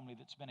our family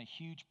that's been a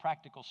huge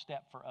practical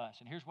step for us.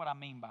 And here's what I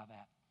mean by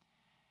that.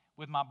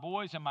 With my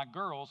boys and my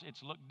girls,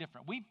 it's looked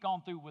different. We've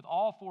gone through with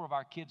all 4 of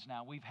our kids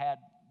now. We've had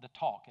the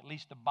talk, at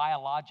least the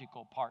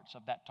biological parts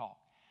of that talk.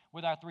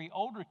 With our 3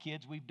 older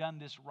kids, we've done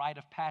this rite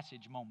of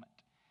passage moment.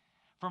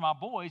 For my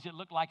boys, it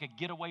looked like a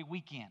getaway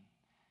weekend.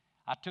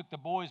 I took the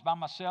boys by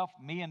myself,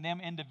 me and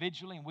them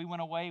individually, and we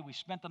went away. We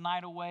spent the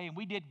night away, and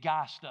we did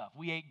guy stuff.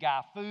 We ate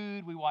guy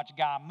food. We watched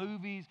guy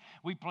movies.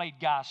 We played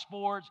guy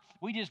sports.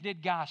 We just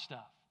did guy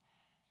stuff.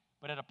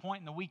 But at a point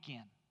in the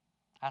weekend,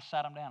 I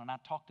sat them down, and I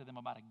talked to them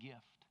about a gift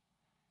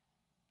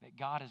that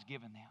God has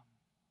given them.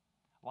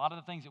 A lot of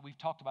the things that we've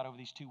talked about over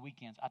these 2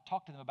 weekends, I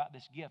talked to them about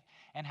this gift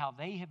and how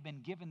they have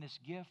been given this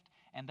gift,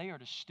 and they are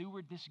to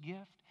steward this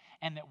gift.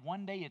 And that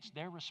one day it's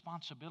their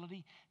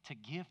responsibility to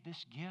give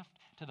this gift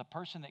to the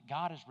person that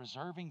God is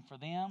reserving for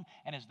them.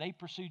 And as they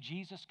pursue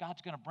Jesus,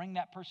 God's going to bring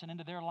that person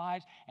into their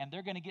lives, and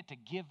they're going to get to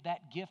give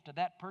that gift to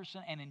that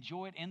person and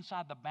enjoy it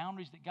inside the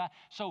boundaries that God.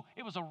 So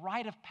it was a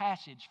rite of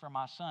passage for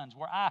my sons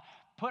where I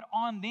put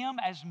on them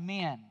as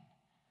men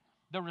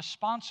the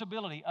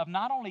responsibility of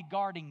not only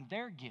guarding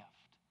their gift,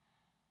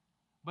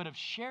 but of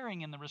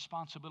sharing in the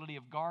responsibility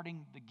of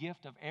guarding the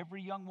gift of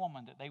every young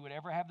woman that they would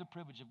ever have the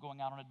privilege of going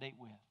out on a date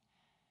with.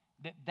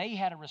 That they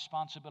had a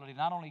responsibility to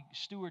not only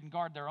steward and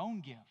guard their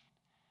own gift,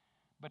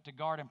 but to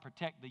guard and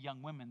protect the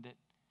young women that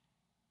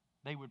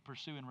they would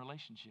pursue in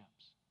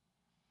relationships.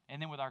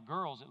 And then with our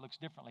girls, it looks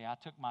differently. I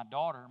took my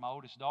daughter, my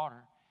oldest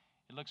daughter.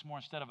 It looks more,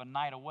 instead of a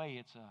night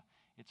away,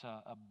 it's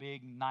a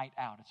big night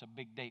out. It's a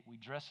big date. We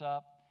dress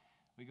up.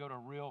 We go to a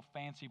real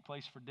fancy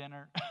place for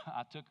dinner.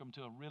 I took them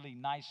to a really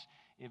nice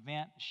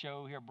event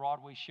show here,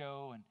 Broadway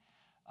show.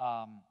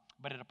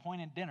 But at a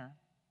point in dinner,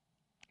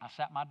 I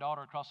sat my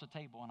daughter across the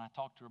table and I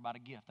talked to her about a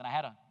gift. And I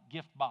had a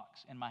gift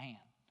box in my hand.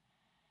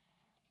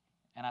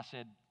 And I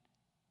said,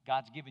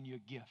 God's given you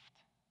a gift.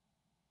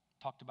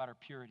 Talked about her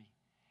purity.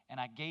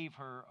 And I gave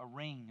her a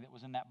ring that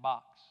was in that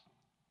box.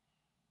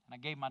 And I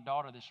gave my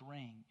daughter this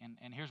ring.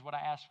 And here's what I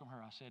asked from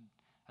her. I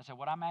said,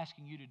 what I'm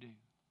asking you to do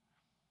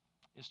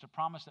is to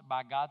promise that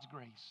by God's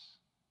grace,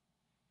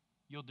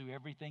 you'll do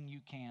everything you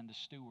can to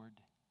steward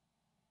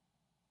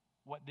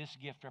what this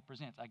gift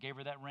represents. I gave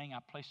her that ring. I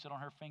placed it on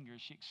her finger.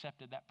 She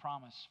accepted that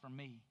promise from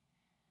me.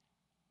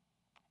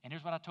 And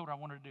here's what I told her I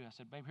wanted to do. I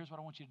said, babe, here's what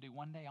I want you to do.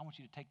 One day, I want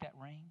you to take that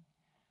ring.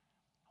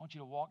 I want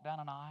you to walk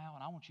down an aisle,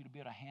 and I want you to be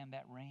able to hand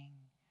that ring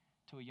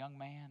to a young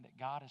man that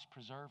God has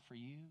preserved for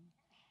you.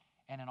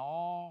 And in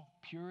all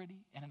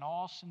purity and in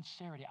all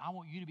sincerity, I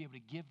want you to be able to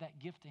give that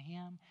gift to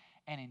him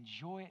and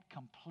enjoy it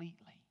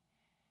completely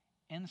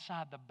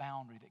inside the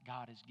boundary that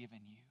God has given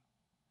you.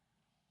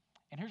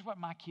 And here's what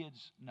my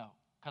kids know,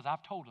 because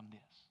I've told them this.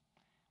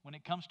 When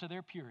it comes to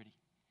their purity,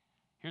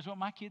 here's what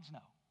my kids know.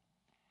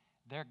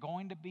 There are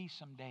going to be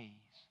some days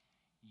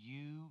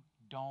you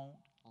don't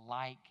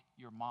like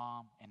your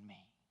mom and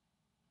me.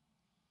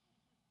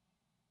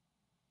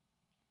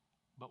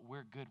 But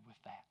we're good with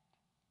that.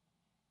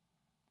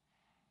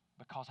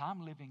 Because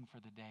I'm living for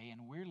the day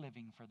and we're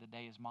living for the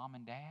day as mom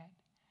and dad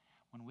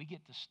when we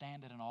get to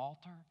stand at an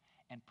altar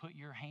and put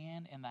your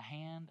hand in the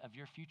hand of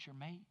your future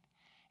mate.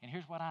 And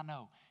here's what I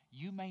know.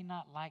 You may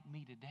not like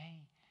me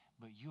today,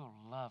 but you'll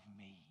love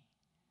me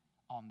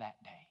on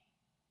that day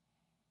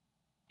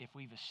if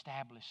we've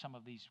established some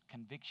of these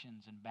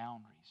convictions and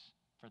boundaries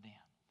for them.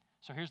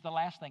 So here's the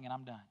last thing, and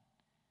I'm done.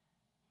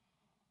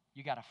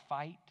 You got to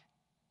fight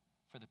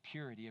for the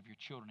purity of your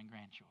children and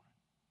grandchildren.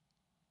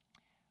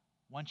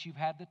 Once you've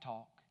had the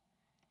talk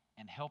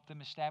and helped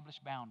them establish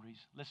boundaries,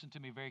 listen to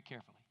me very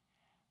carefully.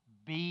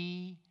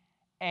 Be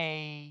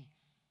a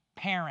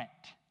parent.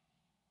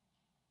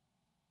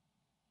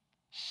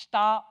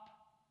 Stop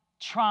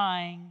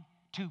trying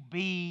to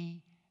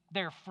be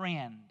their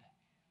friend.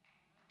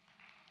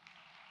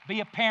 Be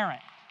a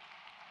parent.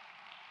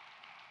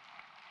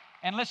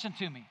 And listen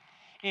to me.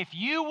 If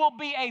you will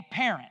be a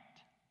parent,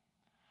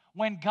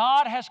 when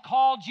God has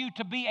called you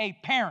to be a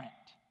parent,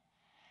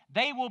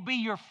 they will be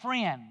your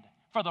friend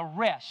for the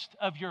rest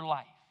of your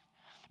life.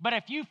 But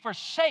if you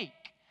forsake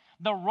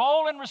the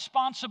role and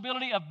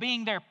responsibility of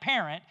being their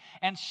parent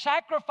and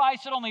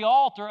sacrifice it on the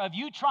altar of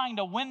you trying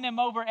to win them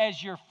over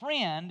as your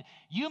friend,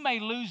 you may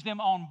lose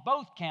them on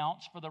both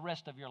counts for the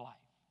rest of your life.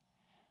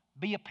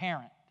 Be a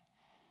parent.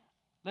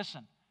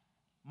 Listen,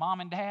 mom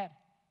and dad,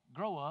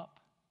 grow up.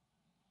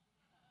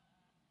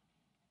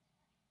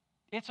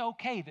 It's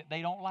okay that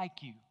they don't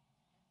like you.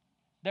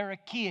 They're a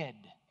kid.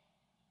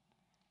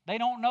 They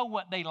don't know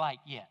what they like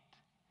yet.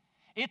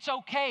 It's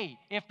okay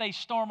if they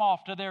storm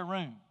off to their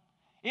room.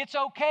 It's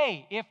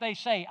okay if they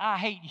say, I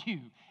hate you.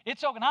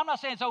 It's okay. Now, I'm not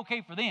saying it's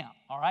okay for them,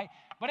 all right?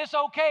 But it's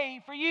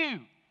okay for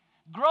you.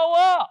 Grow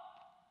up.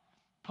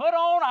 Put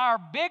on our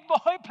big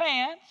boy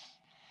pants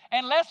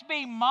and let's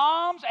be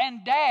moms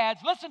and dads.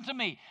 Listen to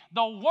me.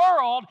 The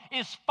world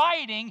is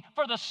fighting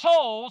for the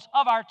souls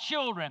of our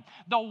children.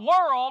 The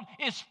world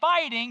is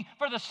fighting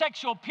for the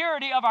sexual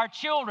purity of our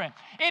children.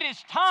 It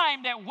is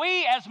time that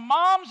we as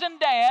moms and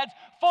dads,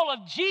 full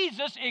of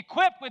Jesus,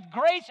 equipped with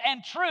grace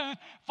and truth,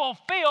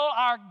 fulfill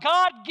our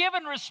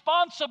God-given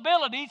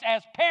responsibilities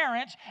as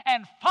parents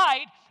and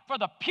fight for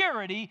the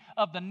purity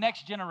of the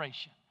next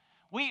generation.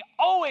 We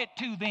owe it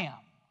to them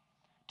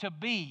to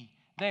be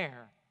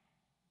their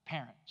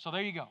parent. So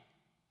there you go.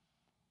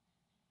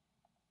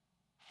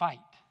 Fight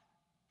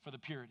for the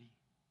purity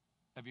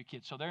of your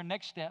kids. So there are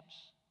next steps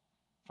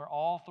for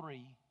all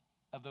three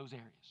of those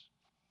areas.